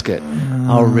risk it.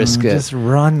 I'll risk it. Just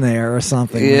run there or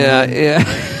something. Yeah, man. yeah.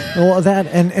 Well, that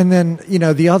and then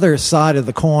the other side of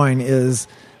the coin is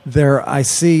I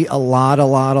see a lot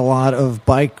of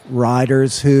bike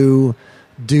riders who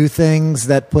do things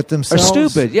that put themselves are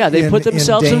stupid. Yeah, they put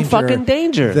themselves in fucking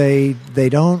danger. They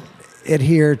don't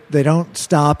adhere. They don't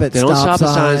stop at. They don't stop at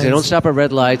signs. They don't stop at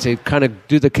red lights. They kind of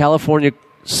do the California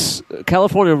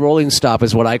rolling stop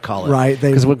is what I call it. Right.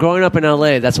 Because we're growing up in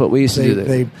L.A., that's what we used to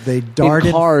do. They dart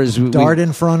in cars. Dart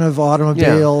in front of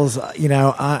automobiles.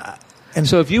 Yeah. And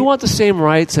so if you want the same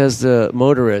rights as the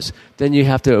motorist, then you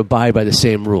have to abide by the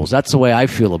same rules. That's the way I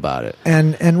feel about it.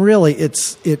 And really,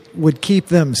 it would keep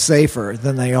them safer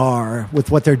than they are with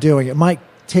what they're doing. It might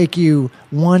take you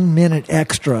 1 minute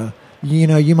extra.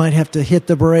 You might have to hit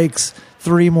the brakes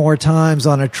 3 more times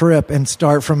on a trip and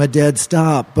start from a dead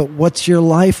stop. But what's your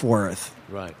life worth?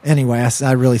 Right. Anyway,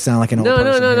 I really sound like an old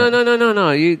person.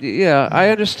 No. Yeah, I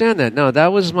understand that. No,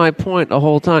 that was my point the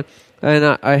whole time.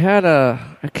 And I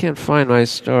can't find my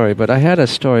story, but I had a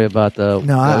story about those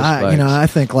bikes. I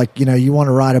think you want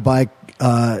to ride a bike,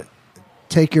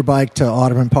 take your bike to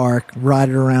Audubon Park, ride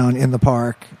it around in the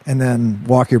park, and then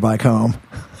walk your bike home.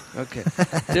 Okay.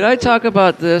 Did I talk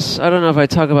about this? I don't know if I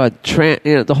talk about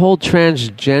the whole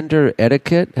transgender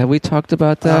etiquette. Have we talked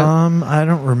about that? I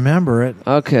don't remember it.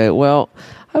 Okay. Well,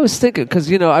 I was thinking,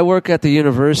 because, I work at the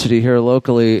university here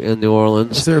locally in New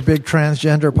Orleans. Is there a big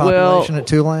transgender population at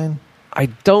Tulane? I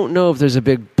don't know if there's a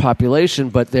big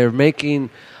population, but they're making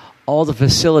all the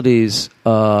facilities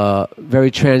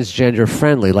very transgender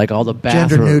friendly, like all the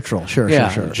bathrooms. Gender neutral, sure.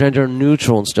 Gender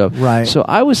neutral and stuff. Right. So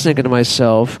I was thinking to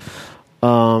myself,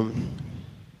 because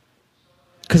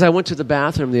I went to the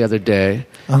bathroom the other day,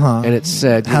 and it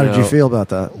said, How did you feel about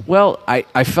that? Well,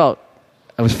 I felt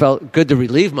good to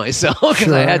relieve myself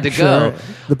because I had to go.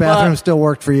 The bathroom still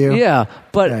worked for you. Yeah,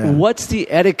 but what's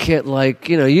the etiquette like?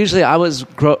 Usually I was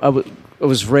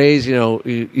raised.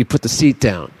 You put the seat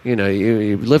down.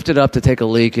 You lift it up to take a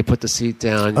leak. You put the seat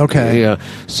down. Okay.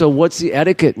 So what's the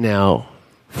etiquette now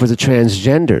for the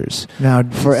transgenders? Now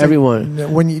for everyone.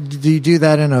 Do you do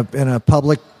that in a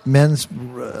public men's?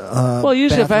 Well,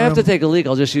 usually bathroom? If I have to take a leak,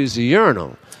 I'll just use the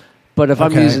urinal. But if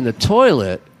I'm using the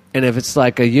toilet. And if it's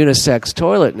like a unisex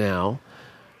toilet now,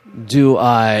 do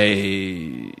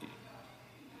I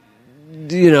Is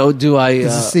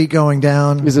the seat going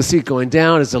down? Is the seat going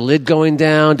down? Is the lid going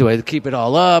down? Do I keep it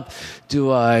all up?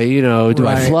 Do I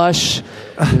flush?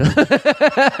 There's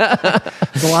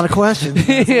a lot of questions.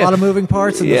 There's a lot of moving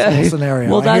parts in this whole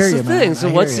scenario. Well, that's the thing.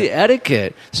 So what's the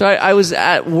etiquette? So I was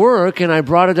at work and I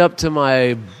brought it up to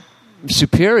my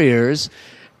superiors.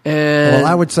 And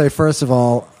I would say, first of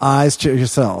all, eyes to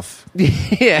yourself.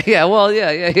 Yeah. Well,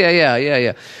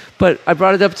 yeah. But I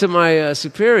brought it up to my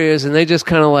superiors, and they just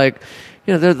kind of like,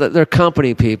 they're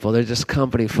company people. They're just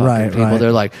company fucking people. Right.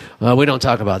 They're like, we don't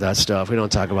talk about that stuff. We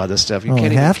don't talk about this stuff. You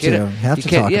can't have even to. Have to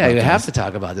talk about you have to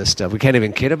talk about this stuff. We can't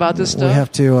even kid about this stuff. We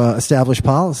have to establish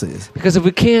policies. Because if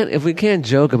we can't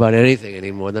joke about anything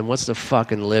anymore, then what's the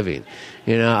fucking living?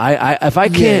 If I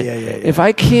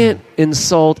can't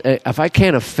insult, if I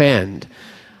can't offend,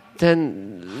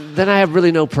 then I have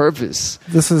really no purpose.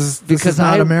 This is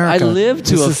not America. I live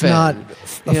to offend. This is not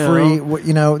a free.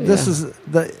 This is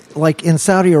like in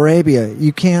Saudi Arabia.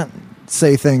 You can't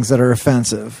say things that are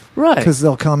offensive, right? Because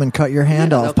they'll come and cut your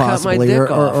hand off, possibly, cut my dick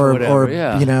off or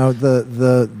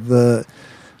the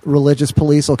religious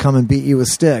police will come and beat you with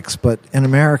sticks. But in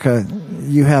America,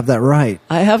 you have that right.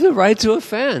 I have the right to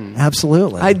offend.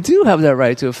 Absolutely, I do have that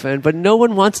right to offend. But no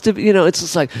one wants to. It's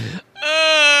just like.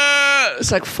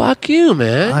 It's like, fuck you,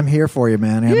 man. I'm here for you,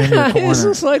 man. I'm in your corner. It's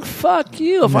just like, fuck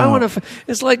you. If I want to,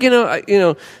 it's like,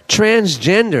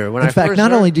 transgender. In fact,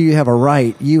 not only do you have a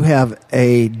right, you have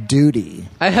a duty.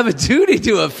 I have a duty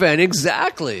to offend.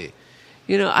 Exactly.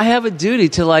 I have a duty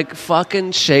to like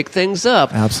fucking shake things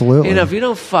up. Absolutely. If you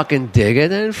don't fucking dig it,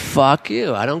 then fuck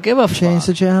you. I don't give a fuck. Change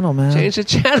the channel, man. Change the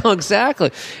channel,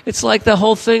 exactly. It's like the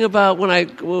whole thing about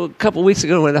a couple weeks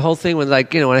ago when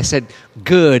when I said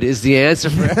good is the answer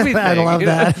for everything. I love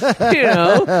that.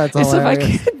 It's if I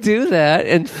can't do that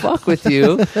and fuck with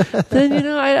you, then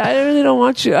I really don't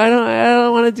want you. I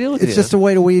don't want to deal with you. It's just a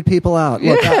way to weed people out.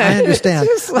 Look, I understand.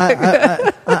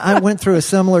 I went through a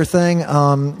similar thing.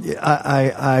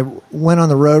 I went on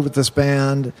the road with this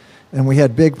band, and we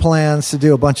had big plans to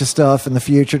do a bunch of stuff in the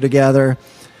future together.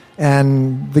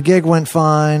 And the gig went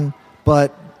fine,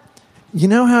 but you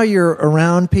know how you're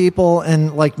around people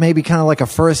and like maybe kind of like a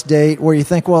first date where you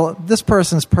think, well, this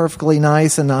person's perfectly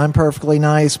nice and I'm perfectly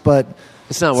nice, but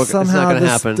it's not working. Somehow it's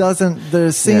not going to happen.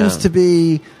 There seems to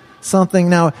be something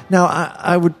now.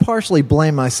 I would partially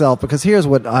blame myself because here's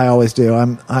what I always do.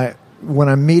 When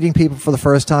I'm meeting people for the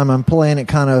first time, I'm playing it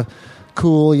kind of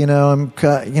cool. I'm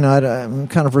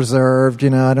kind of reserved.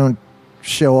 I don't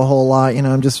show a whole lot.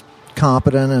 I'm just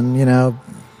competent and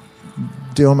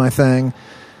doing my thing.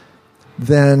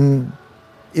 Then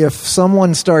if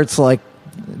someone starts like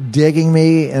digging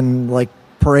me and like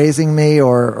praising me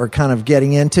or kind of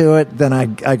getting into it, then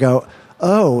I go,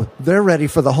 oh, they're ready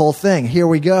for the whole thing. Here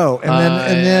we go. And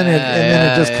then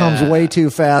it just comes way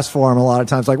too fast for them a lot of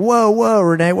times. Like, whoa,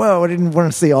 Renee, whoa, I didn't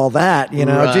want to see all that.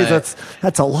 Right. Geez,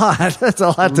 that's a lot. That's a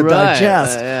lot to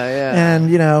digest.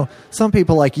 And, some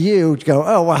people like you go,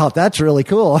 oh, wow, that's really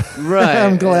cool. Right.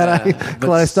 I'm glad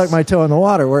I stuck my toe in the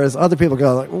water. Whereas other people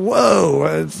go like,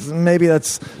 whoa, maybe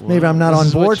I'm not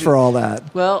on board for all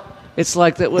that. Well, it's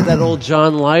like that with that old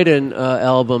John Lydon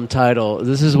album title.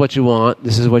 This is what you want.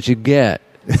 This is what you get.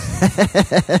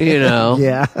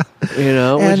 Yeah.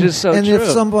 Which is so and true. if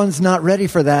someone's not ready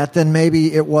for that, then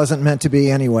maybe it wasn't meant to be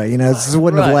anyway. This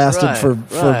wouldn't have lasted for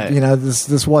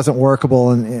this wasn't workable,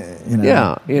 and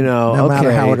no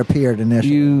matter how it appeared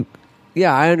initially.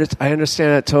 I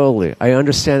understand that totally. I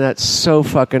understand that so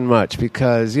fucking much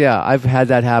because, I've had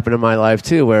that happen in my life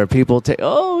too, where people take,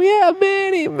 oh yeah,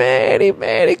 Manny,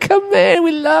 come Manny,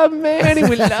 we love Manny,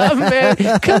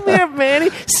 come here, Manny,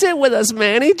 sit with us,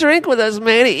 Manny, drink with us,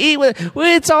 Manny, eat with,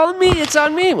 it's on me, it's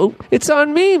on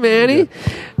me, Manny.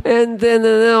 And then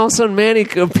all of a sudden Manny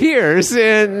appears,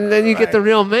 and then you get the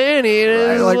real Manny, and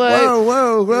it's like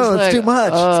whoa, it's too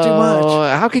much. It's too much.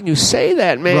 How can you say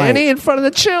that, Manny, in front of the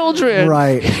children?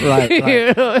 Right. Exactly.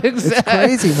 It's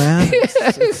crazy, man.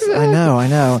 I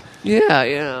know.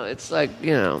 Yeah, it's like,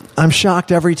 I'm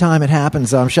shocked every time it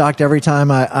happens. I'm shocked every time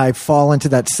I fall into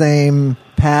that same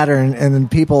pattern, and then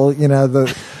people,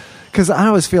 because I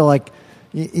always feel like,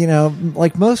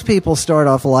 like most people start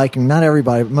off liking, not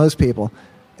everybody, but most people.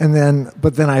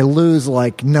 But then I lose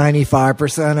like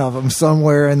 95% of them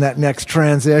somewhere in that next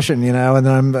transition, and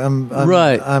then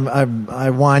I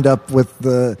wind up with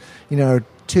the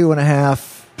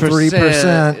 2.5%,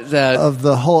 3% of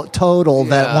the whole total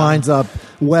that winds up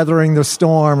weathering the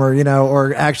storm,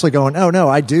 or actually going, oh no,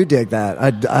 I do dig that.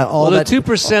 The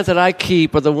 2% that I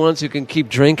keep are the ones who can keep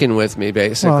drinking with me,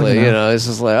 basically. It's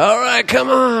just like, all right, come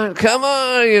on,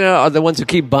 are the ones who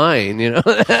keep buying. Sure.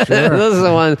 Those are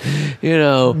the ones,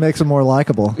 makes them more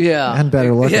likable, and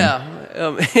better looking.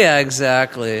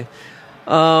 Exactly.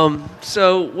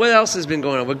 So what else has been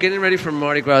going on? We're getting ready for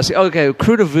Mardi Gras. Okay,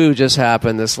 Crew de Vue just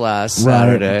happened this last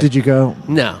Saturday. Did you go?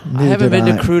 No, I haven't been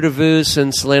to Crew de Vue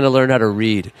since Lena learned how to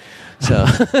read. So,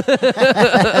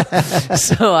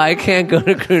 so I can't go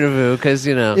to Crew de Vue because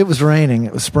it was raining.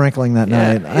 It was sprinkling that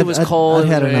night. It was cold. I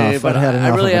had enough. But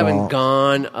I really haven't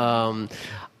gone.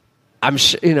 I'm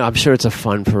sure it's a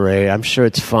fun parade. I'm sure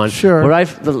it's fun. Sure.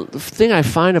 The thing I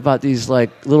find about these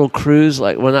like little crews,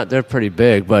 they're pretty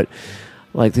big, but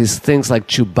like these things like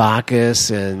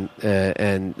Chewbacca's and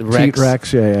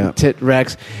Rex, Tit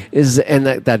Rex is, and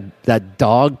that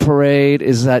dog parade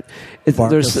is that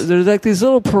there's like these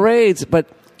little parades, but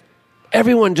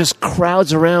everyone just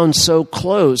crowds around so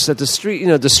close that the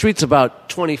street's about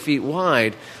 20 feet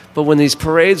wide, but when these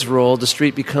parades roll, the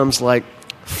street becomes like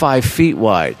 5 feet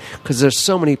wide because there's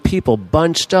so many people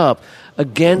bunched up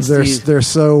against these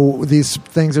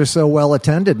things are so well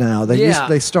attended now.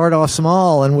 They start off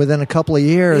small, and within a couple of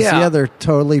years, they're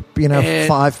totally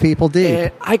 5 people deep.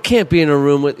 And I can't be in a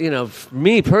room with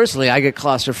me personally. I get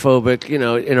claustrophobic,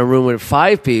 in a room with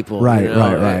 5 people.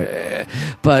 Right.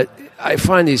 But I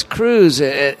find these crews,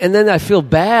 and then I feel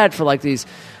bad for like these.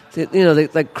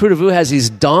 Like Crew de Vue has these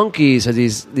donkeys or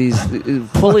these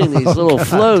pulling these little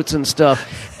floats and stuff.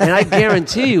 And I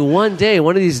guarantee you, one day,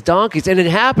 one of these donkeys, and it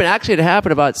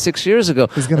happened about 6 years ago.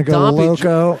 He's going to go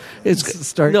loco.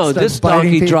 This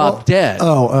donkey dropped dead.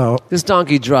 Oh. This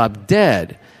donkey dropped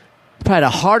dead. probably had a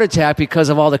heart attack because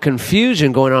of all the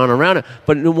confusion going on around it.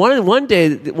 But one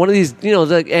day, one of these,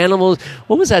 the animals,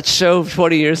 what was that show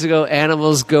 20 years ago?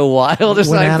 Animals Go Wild or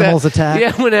something like that? When Animals Attack?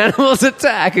 Yeah, When Animals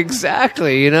Attack,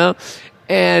 exactly,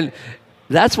 And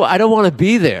that's why I don't want to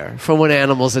be there for When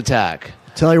Animals Attack.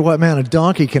 Tell you what, man, a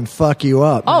donkey can fuck you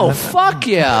up. Man. Oh, fuck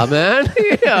yeah, man.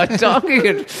 Yeah, a donkey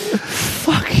can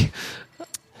fuck you.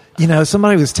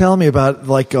 Somebody was telling me about,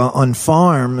 like, on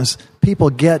farms, people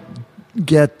get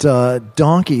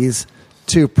donkeys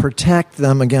to protect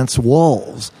them against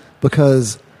wolves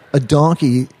because a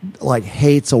donkey, like,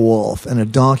 hates a wolf, and a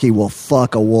donkey will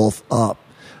fuck a wolf up.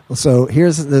 So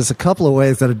there's a couple of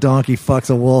ways that a donkey fucks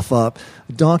a wolf up.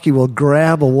 A donkey will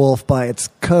grab a wolf by its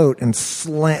coat and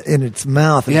slam in its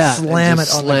mouth and slam it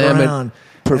on the ground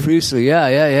profusely.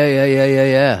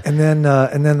 Yeah. And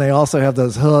then they also have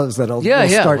those hooves that'll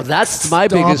start. Well, that's my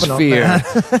biggest fear.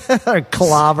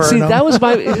 Clobber. See, that was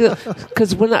my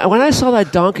because when I saw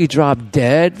that donkey drop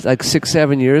dead like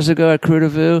 6-7 years ago at Crew de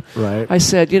Vue, right. I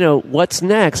said, what's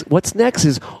next? What's next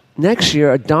is next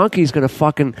year a donkey's going to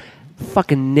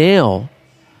fucking nail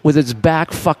with its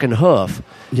back fucking hoof.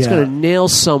 It's going to nail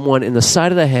someone in the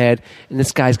side of the head, and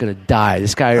this guy's going to die.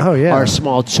 This guy, or a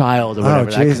small child, or whatever.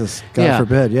 Oh, Jesus. God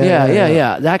forbid.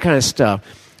 Yeah. That kind of stuff.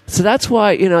 So that's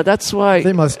why,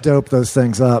 they must dope those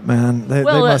things up, man. They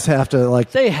must have to,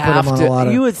 like, they have put them on to. a lot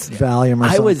of Valium or something.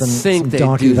 I would think they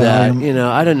donkey do that. Valium.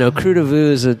 I don't know. Crew de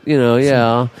Vue is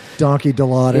donkey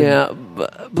Dilaudid. Yeah,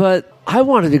 but I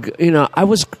wanted to,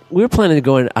 we were planning to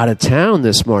go out of town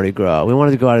this Mardi Gras. We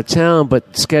wanted to go out of town,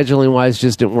 but scheduling wise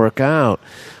just didn't work out.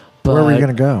 But, where were you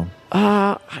going to go?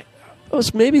 I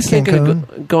was maybe thinking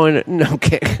of going. No,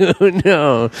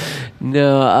 Cancun,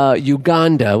 no,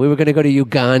 Uganda. We were going to go to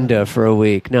Uganda for a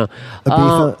week. No,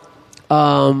 Ibiza.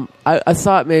 I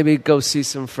thought maybe go see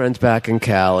some friends back in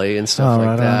Cali and stuff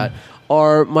like that.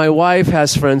 Or my wife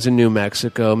has friends in New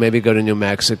Mexico. Maybe go to New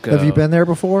Mexico. Have you been there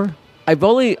before? I've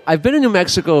been in New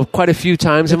Mexico quite a few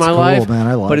times in my life, man.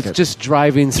 I like but it's just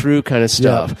driving through kind of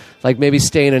stuff. Yeah. Like maybe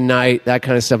staying a night, that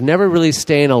kind of stuff. Never really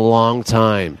staying a long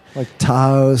time. Like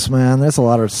Taos, man. There's a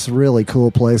lot of really cool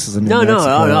places in New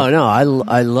Mexico. No.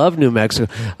 I love New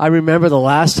Mexico. I remember the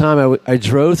last time I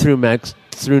drove through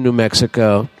New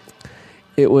Mexico.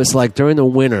 It was like during the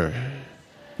winter.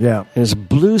 Yeah. It was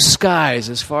blue skies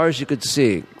as far as you could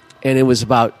see, and it was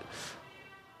about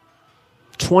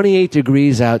 28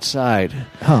 degrees outside.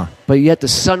 Huh. But yet the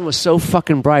sun was so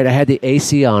fucking bright, I had the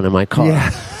AC on in my car.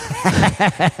 Yeah.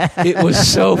 It was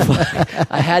so fun.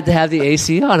 I had to have the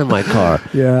AC on in my car.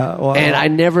 Yeah. Wow. And I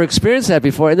never experienced that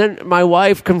before. And then my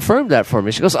wife confirmed that for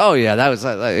me. She goes, "Oh yeah, that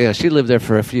was she lived there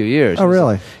for a few years." Oh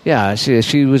really? Yeah,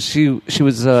 she was She go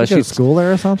to school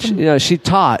there or something? She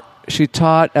taught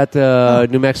at the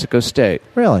New Mexico State.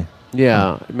 Really?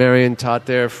 Yeah. Marion taught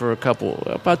there for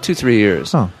about 2-3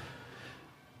 years. Huh.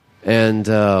 And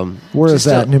where is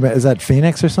that? Is that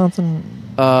Phoenix or something?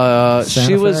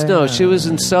 She was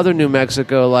in southern New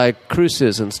Mexico, like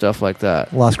Cruces and stuff like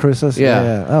that. Las Cruces.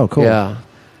 Yeah. Oh, cool. Yeah,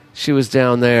 she was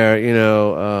down there,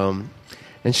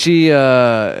 and she.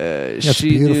 It's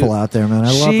beautiful out there, man.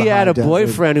 I love. She had a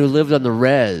boyfriend who lived on the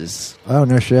res. Oh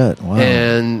no shit! Wow.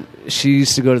 And she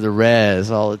used to go to the res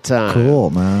all the time.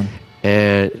 Cool, man.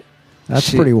 And.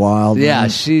 That's pretty wild. Yeah, man.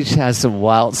 She has some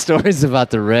wild stories about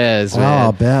the res. Man. Oh,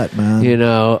 I'll bet,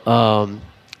 man.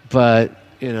 But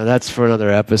that's for another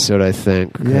episode, I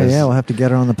think. Yeah, we'll have to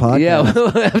get her on the podcast. Yeah,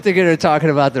 we'll have to get her talking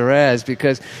about the res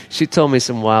because she told me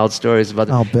some wild stories about.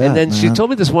 I'll bet, and then man. she told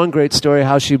me this one great story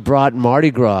how she brought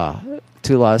Mardi Gras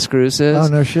to Las Cruces. Oh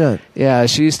no shit. Yeah,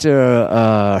 she used to.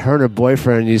 Her and her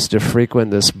boyfriend used to frequent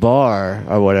this bar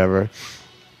or whatever,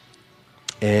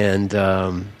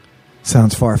 and.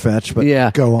 Sounds far-fetched, but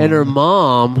go on. And her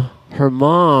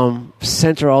mom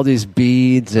sent her all these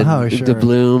beads and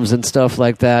doubloons and stuff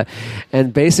like that.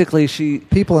 And basically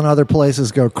people in other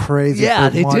places go crazy. Yeah,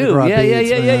 they do. Yeah.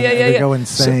 They go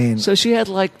insane. So she had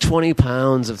like 20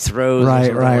 pounds of throws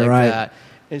right. that.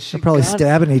 And they're probably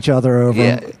stabbing each other over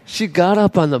them. She got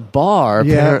up on the bar,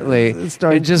 apparently,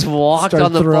 and just walked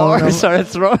on the bar and started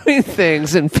throwing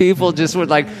things, and people just were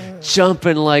like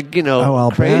jumping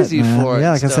crazy for it.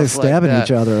 Yeah, like I say, stabbing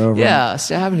each other over them.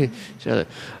 Stabbing each other.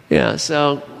 Yeah,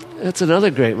 so that's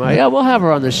another great one. Yeah, we'll have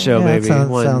her on the show maybe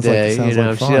one day.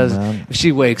 If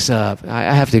she wakes up, I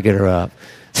have to get her up.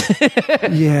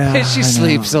 Yeah, she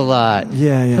sleeps a lot.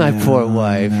 Yeah. My poor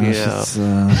wife.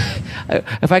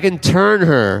 If I can turn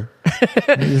her,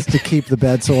 just to keep the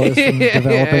bed sores from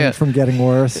developing, from getting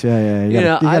worse.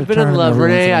 Yeah. I've been in love,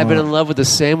 Renee. I've been in love with the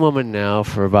same woman now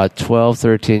for about 12,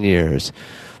 13 years.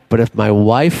 But if my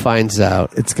wife finds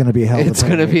out, it's going to be hell to pay. It's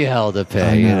going to be hell to pay.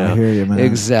 I know, you know? I hear you, man.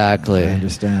 Exactly. I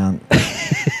understand.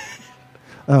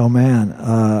 Oh,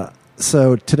 man.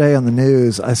 So today on the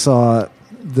news, I saw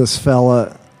this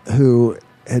fella who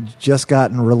had just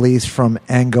gotten released from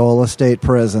Angola State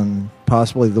Prison,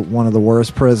 possibly one of the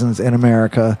worst prisons in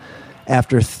America,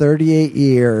 after 38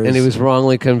 years. And he was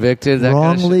wrongly convicted?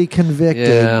 Wrongly convicted.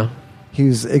 Yeah. He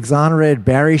was exonerated.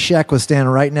 Barry Scheck was standing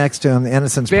right next to him, the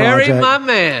Innocence Project. Barry, my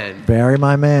man. Barry,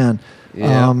 my man.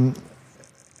 Yeah.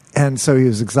 And so he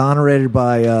was exonerated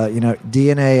by,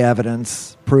 DNA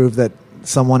evidence proved that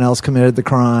someone else committed the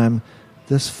crime.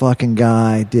 This fucking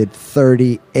guy did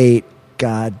 38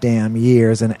 goddamn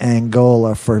years in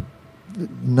Angola for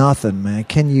nothing, man.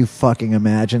 Can you fucking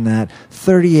imagine that?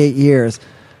 38 years.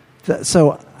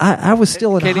 So I was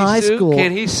still in high school.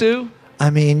 Can he sue? I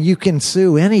mean, you can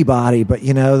sue anybody, but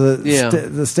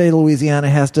the state of Louisiana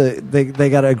has to. They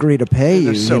got to agree to pay you.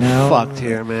 They're so you know? fucked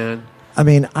here, man. I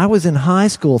mean, I was in high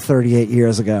school 38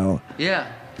 years ago. Yeah.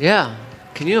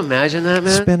 Can you imagine that,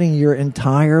 man? Spending your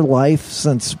entire life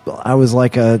since I was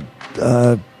like a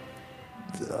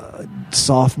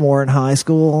sophomore in high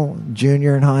school,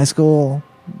 junior in high school,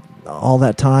 all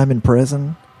that time in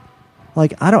prison.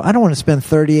 Like, I don't want to spend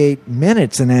 38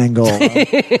 minutes in Angola.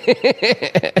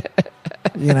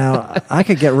 I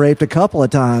could get raped a couple of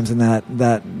times in that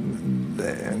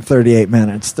 38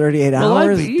 minutes. 38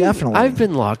 hours, definitely. I've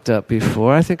been locked up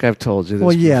before. I think I've told you this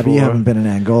Well, yeah, before. But you haven't been in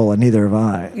Angola. Neither have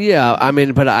I. Yeah, I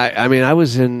mean, but I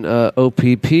was in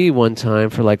OPP one time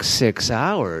for like 6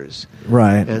 hours.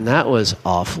 Right. And that was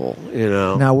awful, you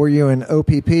know. Now, were you in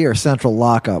OPP or Central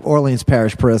Lockup? Orleans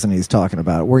Parish Prison he's talking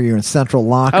about. Were you in Central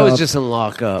Lockup? I was just in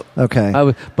lockup. Okay.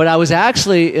 But I was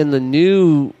actually in the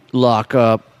new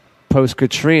lockup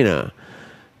post-Katrina.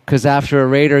 Because after a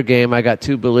Raider game, I got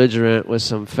too belligerent with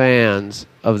some fans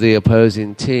of the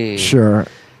opposing team. Sure.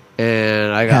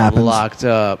 And I got locked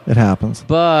up. It happens.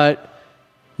 But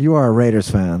you are a Raiders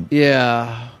fan.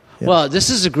 Yeah. Well, this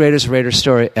is the greatest Raider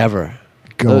story ever.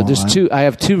 Go on. I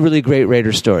have two really great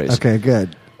Raider stories. Okay,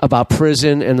 good. About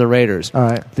prison and the Raiders. All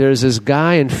right. There's this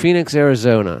guy in Phoenix,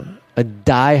 Arizona, a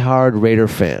diehard Raider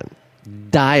fan.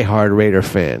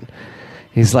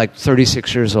 He's like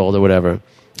 36 years old or whatever.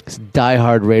 He's a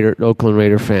diehard Oakland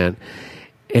Raider fan.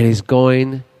 And he's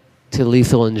going to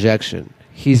lethal injection.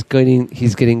 He's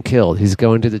getting killed. He's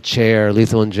going to the chair,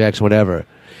 lethal injection, whatever.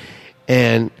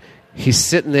 And he's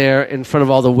sitting there in front of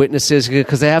all the witnesses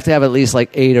because they have to have at least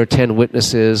like 8 or 10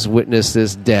 witnesses witness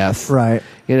this death. Right.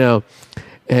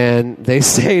 And they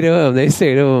say to him,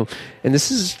 and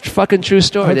this is a fucking true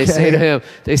story. Okay.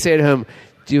 They say to him,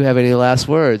 do you have any last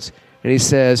words? And he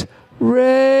says,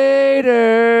 Raiders,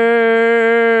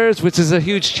 which is a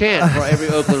huge chant for every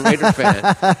Oakland Raider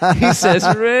fan. He says,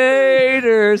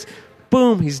 Raiders.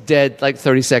 Boom, he's dead like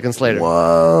 30 seconds later.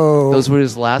 Whoa. Those were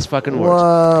his last fucking words.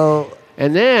 Whoa.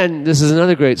 And then, this is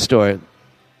another great story.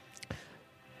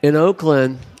 In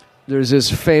Oakland, there's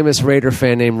this famous Raider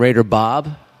fan named Raider Bob.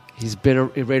 He's been a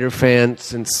Raider fan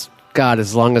since, God,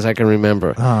 as long as I can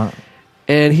remember. Uh-huh.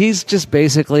 And he's just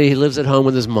basically, he lives at home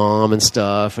with his mom and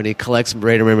stuff, and he collects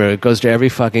Raider memorabilia, goes to every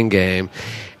fucking game,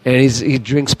 and he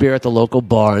drinks beer at the local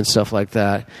bar and stuff like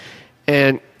that.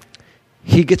 And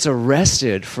he gets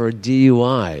arrested for a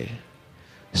DUI.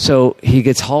 So he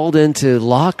gets hauled into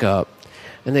lockup,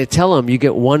 and they tell him, you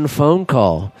get one phone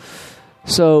call.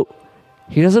 So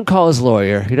he doesn't call his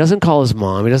lawyer. He doesn't call his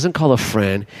mom. He doesn't call a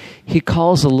friend. He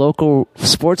calls a local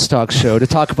sports talk show to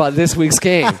talk about this week's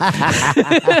game.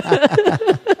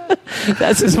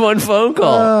 That's his one phone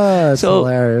call. Oh, that's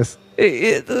hilarious.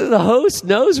 The host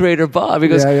knows Raider Bob. He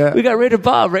goes, we got Raider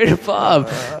Bob.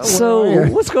 So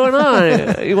what's going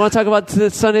on? You want to talk about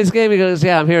Sunday's game? He goes,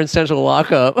 yeah, I'm here in Central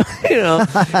Lockup.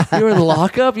 You're in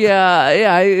lockup?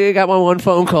 Yeah, I got my one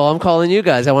phone call. I'm calling you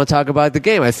guys. I want to talk about the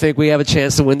game. I think we have a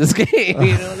chance to win this game.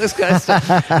 This kind of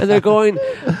stuff. And they're going,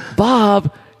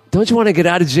 Bob, don't you want to get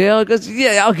out of jail? He goes,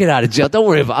 yeah, I'll get out of jail. Don't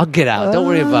worry about it. I'll get out. Don't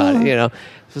worry about it,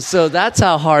 So that's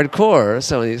how hardcore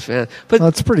some of these fans. But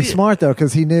it's pretty smart though,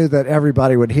 because he knew that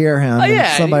everybody would hear him.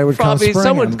 And somebody would come spring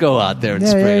someone him. would go out there and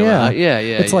spring him out. Yeah.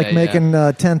 It's like making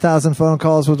 10,000 phone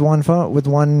calls with one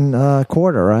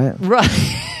quarter, right? Right.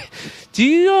 Do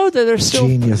you know that there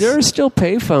are still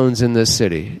payphones in this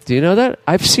city? Do you know that?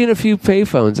 I've seen a few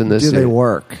payphones in this city. Do they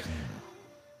work?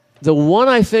 The one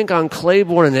I think on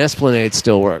Claiborne and Esplanade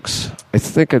still works. I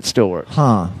think it still works.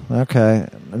 Huh. Okay.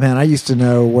 Man, I used to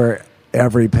know where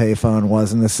every payphone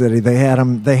was in the city. They had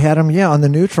them, on the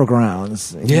neutral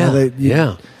grounds.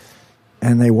 Yeah.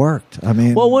 And they worked. I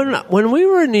mean, well, when we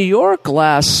were in New York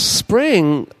last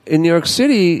spring in New York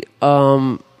City,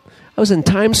 I I was in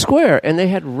Times Square, and they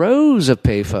had rows of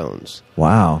payphones.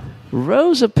 Wow.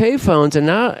 Rows of payphones, and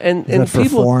now and Is that for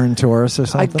people, foreign tourists or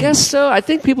something? I guess so. I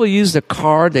think people use the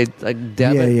card. They like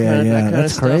debit. Yeah. That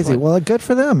That's crazy. Well, good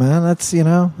for them, man. That's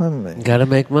got to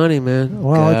make money, man.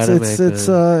 Well,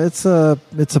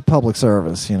 it's a public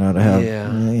service, to have.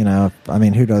 Yeah. I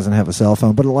mean, who doesn't have a cell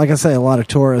phone? But like I say, a lot of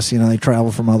tourists, they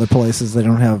travel from other places. They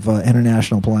don't have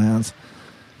international plans.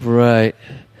 Right.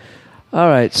 All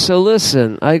right, so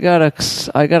listen, I got a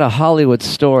Hollywood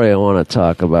story I want to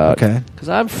talk about. Okay. Because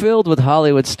I'm filled with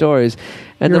Hollywood stories,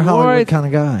 and You're the a more Hollywood kind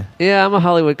of guy. Yeah, I'm a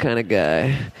Hollywood kind of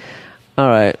guy. All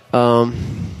right.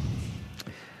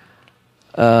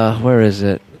 Where is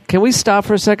it? Can we stop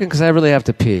for a second? Because I really have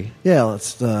to pee. Yeah,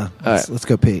 let's go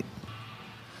pee.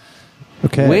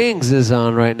 Okay. Wings is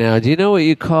on right now. Do you know what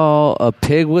you call a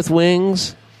pig with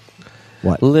wings?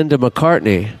 What? Linda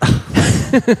McCartney.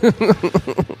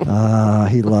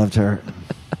 He loved her.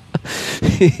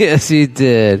 Yes, he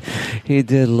did. He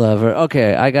did love her.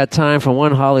 Okay, I got time for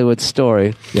one Hollywood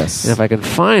story. Yes. And if I can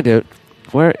find it,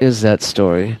 where is that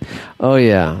story? Oh,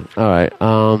 yeah. All right.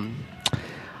 I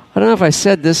don't know if I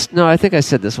said this. No, I think I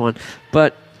said this one.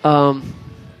 But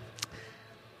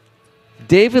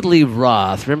David Lee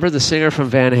Roth, remember the singer from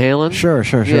Van Halen? Sure.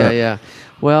 Yeah.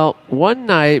 Well, one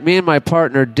night, me and my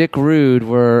partner, Dick Rude,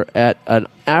 were at an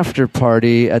after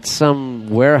party at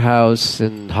some warehouse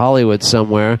in Hollywood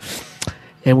somewhere,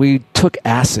 and we took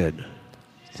acid.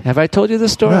 Have I told you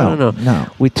this story? No, I don't know. No.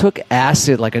 We took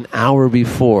acid like an hour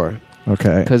before.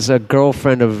 Okay. Because a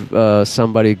girlfriend of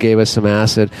somebody gave us some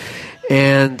acid.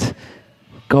 And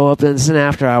go up, and it's an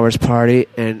after-hours party,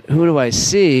 and who do I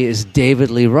see is David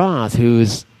Lee Roth,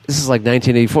 this is like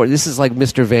 1984. This is like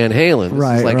Mr. Van Halen.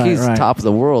 This is like he's top of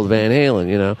the world, Van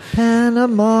Halen,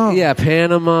 Panama. Yeah,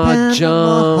 Panama.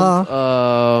 Jump,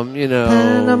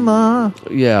 Panama.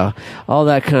 Yeah, all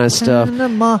that kind of stuff.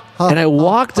 Panama. And I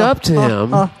walked up to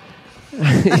him.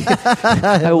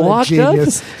 I walked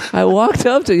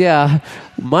up to,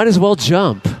 might as well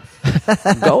jump.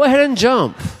 Go ahead and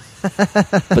jump.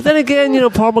 But then again,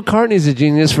 Paul McCartney's a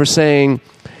genius for saying,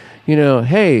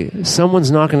 hey,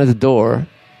 someone's knocking at the door.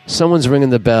 Someone's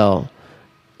ringing the bell.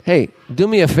 Hey, do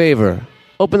me a favor.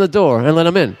 Open the door and let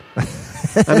them in.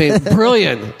 I mean,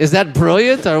 brilliant. Is that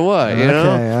brilliant or what?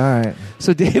 Okay, all right.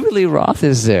 So David Lee Roth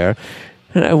is there.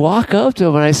 And I walk up to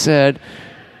him and I said,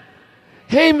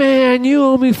 hey, man, you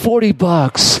owe me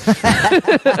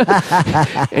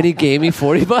 $40. And he gave me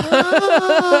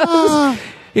 $40.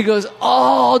 He goes,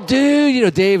 oh,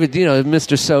 dude, David,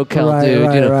 Mr. SoCal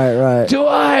dude. Right. Do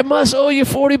I must owe you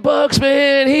 $40,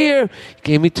 man? Here. He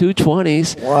gave me two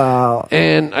 20s. Wow.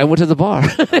 And I went to the bar.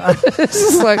 This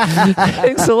is like,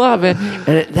 thanks a lot, man.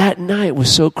 And that night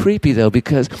was so creepy, though,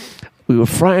 because we were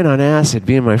frying on acid,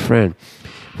 me and my friend.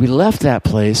 We left that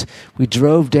place. We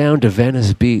drove down to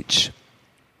Venice Beach.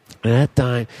 And at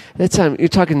that time, you're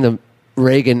talking the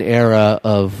Reagan era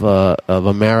of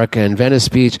America and Venice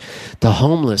Beach, the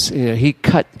homeless. He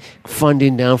cut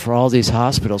funding down for all these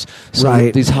hospitals. So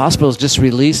these hospitals just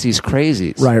released these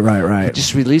crazies. Right. They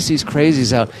just released these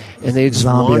crazies out, and they just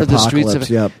wandered the streets of it.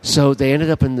 Yep. So they ended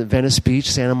up in the Venice Beach,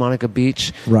 Santa Monica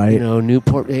Beach,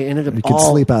 Newport. They ended up. You could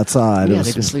sleep outside. Yeah,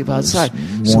 they could sleep outside.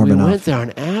 So we went there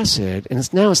on acid,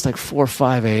 and now it's like 4 or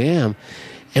 5 a.m.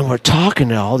 And we're talking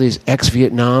to all these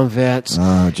ex-Vietnam vets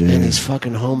and these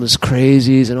fucking homeless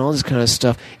crazies and all this kind of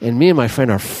stuff. And me and my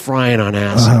friend are frying on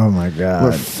acid. Oh, my God.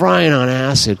 We're frying on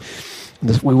acid.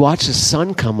 We watch the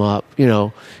sun come up,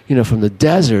 from the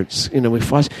deserts. We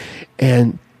watch,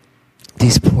 and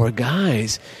these poor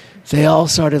guys, they all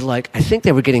started I think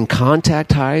they were getting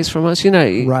contact highs from us. You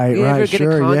ever get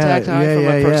a contact high from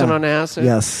a person on acid?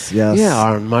 Yes. Yeah,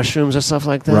 or on mushrooms or stuff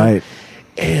like that. Right.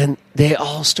 And they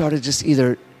all started just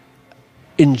either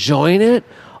enjoying it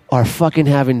or fucking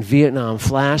having Vietnam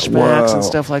flashbacks and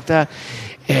stuff like that.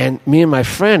 And me and my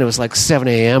friend, it was like 7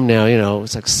 a.m. now,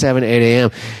 it's like 7, 8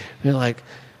 a.m.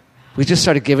 We just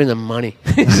started giving them money.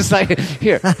 It's just like,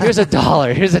 here's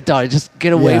 $1. Here's $1. Just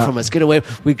get away from us. Get away.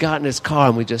 We got in his car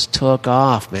and we just took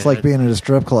off, man. It's like being at a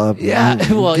strip club. Yeah.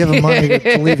 You give them money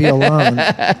to leave you alone.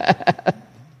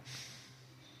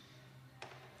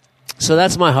 So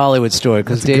that's my Hollywood story,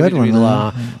 because David Lee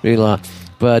Roth.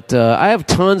 But I have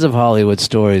tons of Hollywood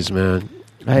stories, man.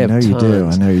 I know you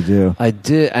do. I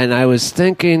did, and I was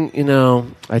thinking,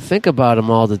 I think about them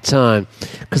all the time,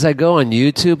 because I go on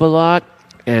YouTube a lot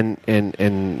and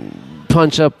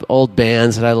punch up old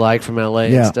bands that I like from LA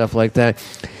and stuff like that.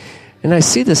 And I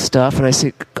see this stuff, and I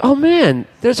say, "Oh man,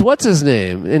 there's what's his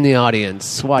name in the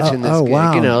audience watching this gig."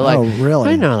 Wow.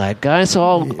 Really? I know that guy,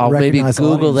 so I'll maybe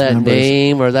Google that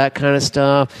name or that kind of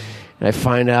stuff. and I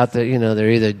find out that they're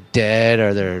either dead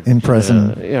or they're in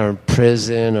prison, or in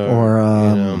prison,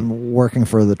 or working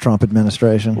for the Trump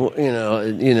administration. Or I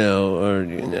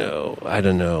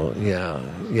don't know.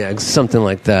 Yeah, something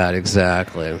like that.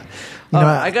 Exactly.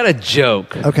 I got a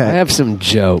joke. Okay, I have some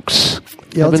jokes.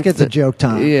 Yeah, let's get to joke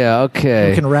time. Yeah, okay.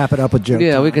 We can wrap it up with joke time.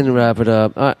 Yeah, we can wrap it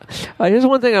up. Here's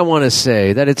one thing I want to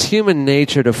say, that it's human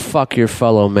nature to fuck your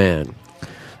fellow man.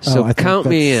 So count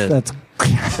me in.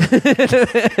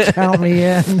 Count me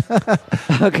in.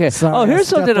 Okay. Sorry, here's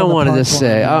something I wanted to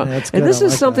say. And this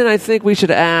is something that. I think we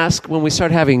should ask when we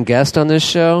start having guests on this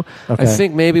show. Okay. I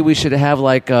think maybe we should have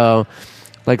like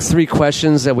 3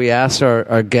 questions that we ask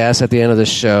our guests at the end of the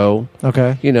show.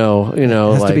 Okay. It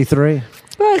has to be 3.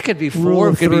 Well, it could be 4,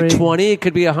 it could be 20, it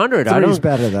could be 100. 3 is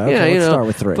better, though. Okay, let's start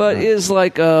with 3. But it's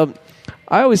like, I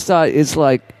always thought it's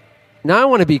like, now I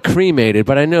want to be cremated,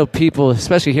 but I know people,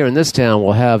 especially here in this town,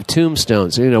 will have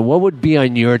tombstones. What would be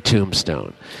on your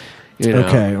tombstone?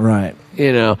 Okay, right.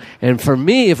 And for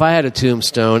me, if I had a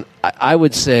tombstone, I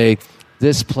would say,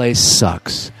 this place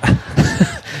sucks.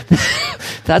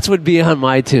 That's what would be on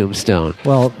my tombstone.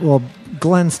 Well,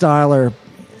 Glenn Styler,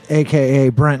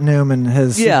 a.k.a. Brent Newman,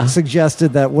 has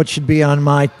suggested that what should be on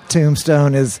my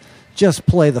tombstone is just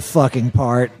play the fucking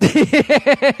part.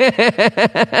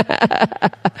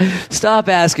 Stop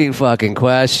asking fucking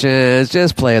questions.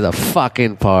 Just play the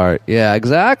fucking part. Yeah,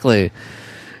 exactly.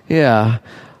 Yeah.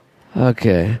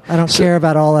 Okay. I don't care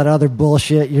about all that other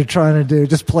bullshit you're trying to do.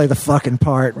 Just play the fucking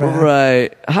part, man.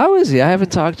 Right. How is he? I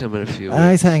haven't talked to him in a few weeks.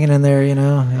 He's hanging in there, I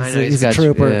know, he's a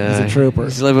trooper. Yeah, he's a trooper.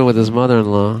 He's living with his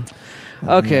mother-in-law.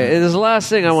 Okay, and this is the last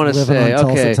thing I want to say.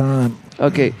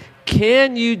 Okay.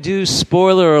 Can you do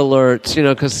spoiler alerts?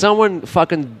 Because someone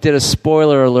fucking did a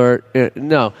spoiler alert.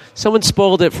 No, someone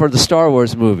spoiled it for the Star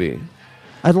Wars movie.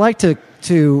 I'd like to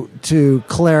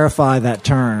clarify that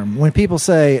term. When people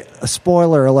say a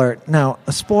spoiler alert, now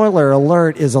a spoiler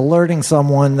alert is alerting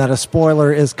someone that a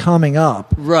spoiler is coming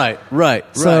up. Right.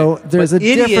 So there's a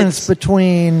difference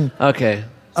between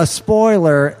a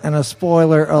spoiler and a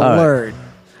spoiler alert.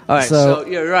 All right, so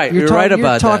you're right. You're right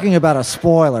about that. You're talking about a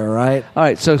spoiler, right? All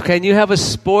right, so can you have a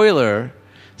spoiler?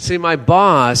 See, my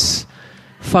boss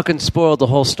fucking spoiled the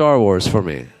whole Star Wars for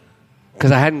me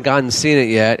because I hadn't gone and seen it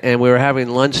yet, and we were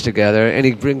having lunch together, and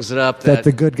he brings it up that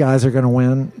the good guys are going to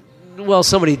win. Well,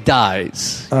 somebody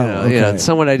dies. Okay.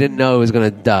 Someone I didn't know was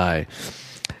going to die.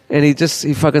 And he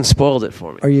fucking spoiled it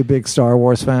for me. Are you a big Star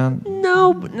Wars fan?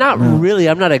 No, not really.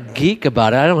 I'm not a geek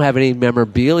about it. I don't have any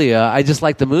memorabilia. I just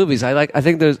like the movies. I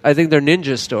think they're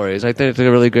ninja stories. I think they're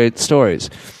really great stories.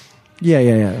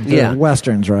 Yeah. They're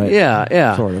westerns, right?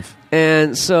 Yeah. Sort of.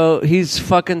 And so he's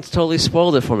fucking totally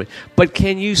spoiled it for me. But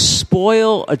can you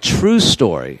spoil a true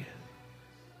story?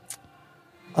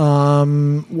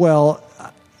 Well,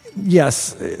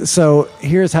 yes. So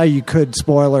here's how you could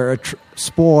spoil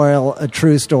a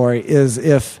true story is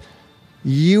if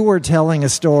you were telling a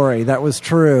story that was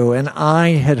true and I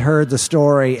had heard the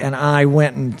story and I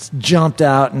went and jumped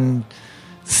out and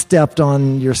stepped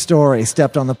on your story,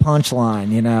 stepped on the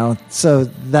punchline, So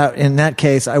that in that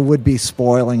case, I would be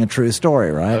spoiling a true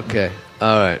story, right? Okay.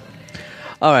 All right.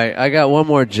 I got one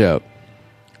more joke,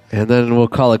 and then we'll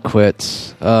call it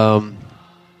quits. I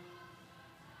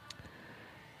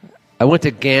went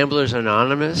to Gamblers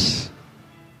Anonymous.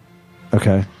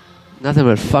 Okay. Nothing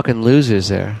but fucking losers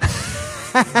there.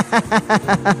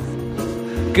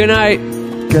 Good night.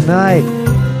 Good night.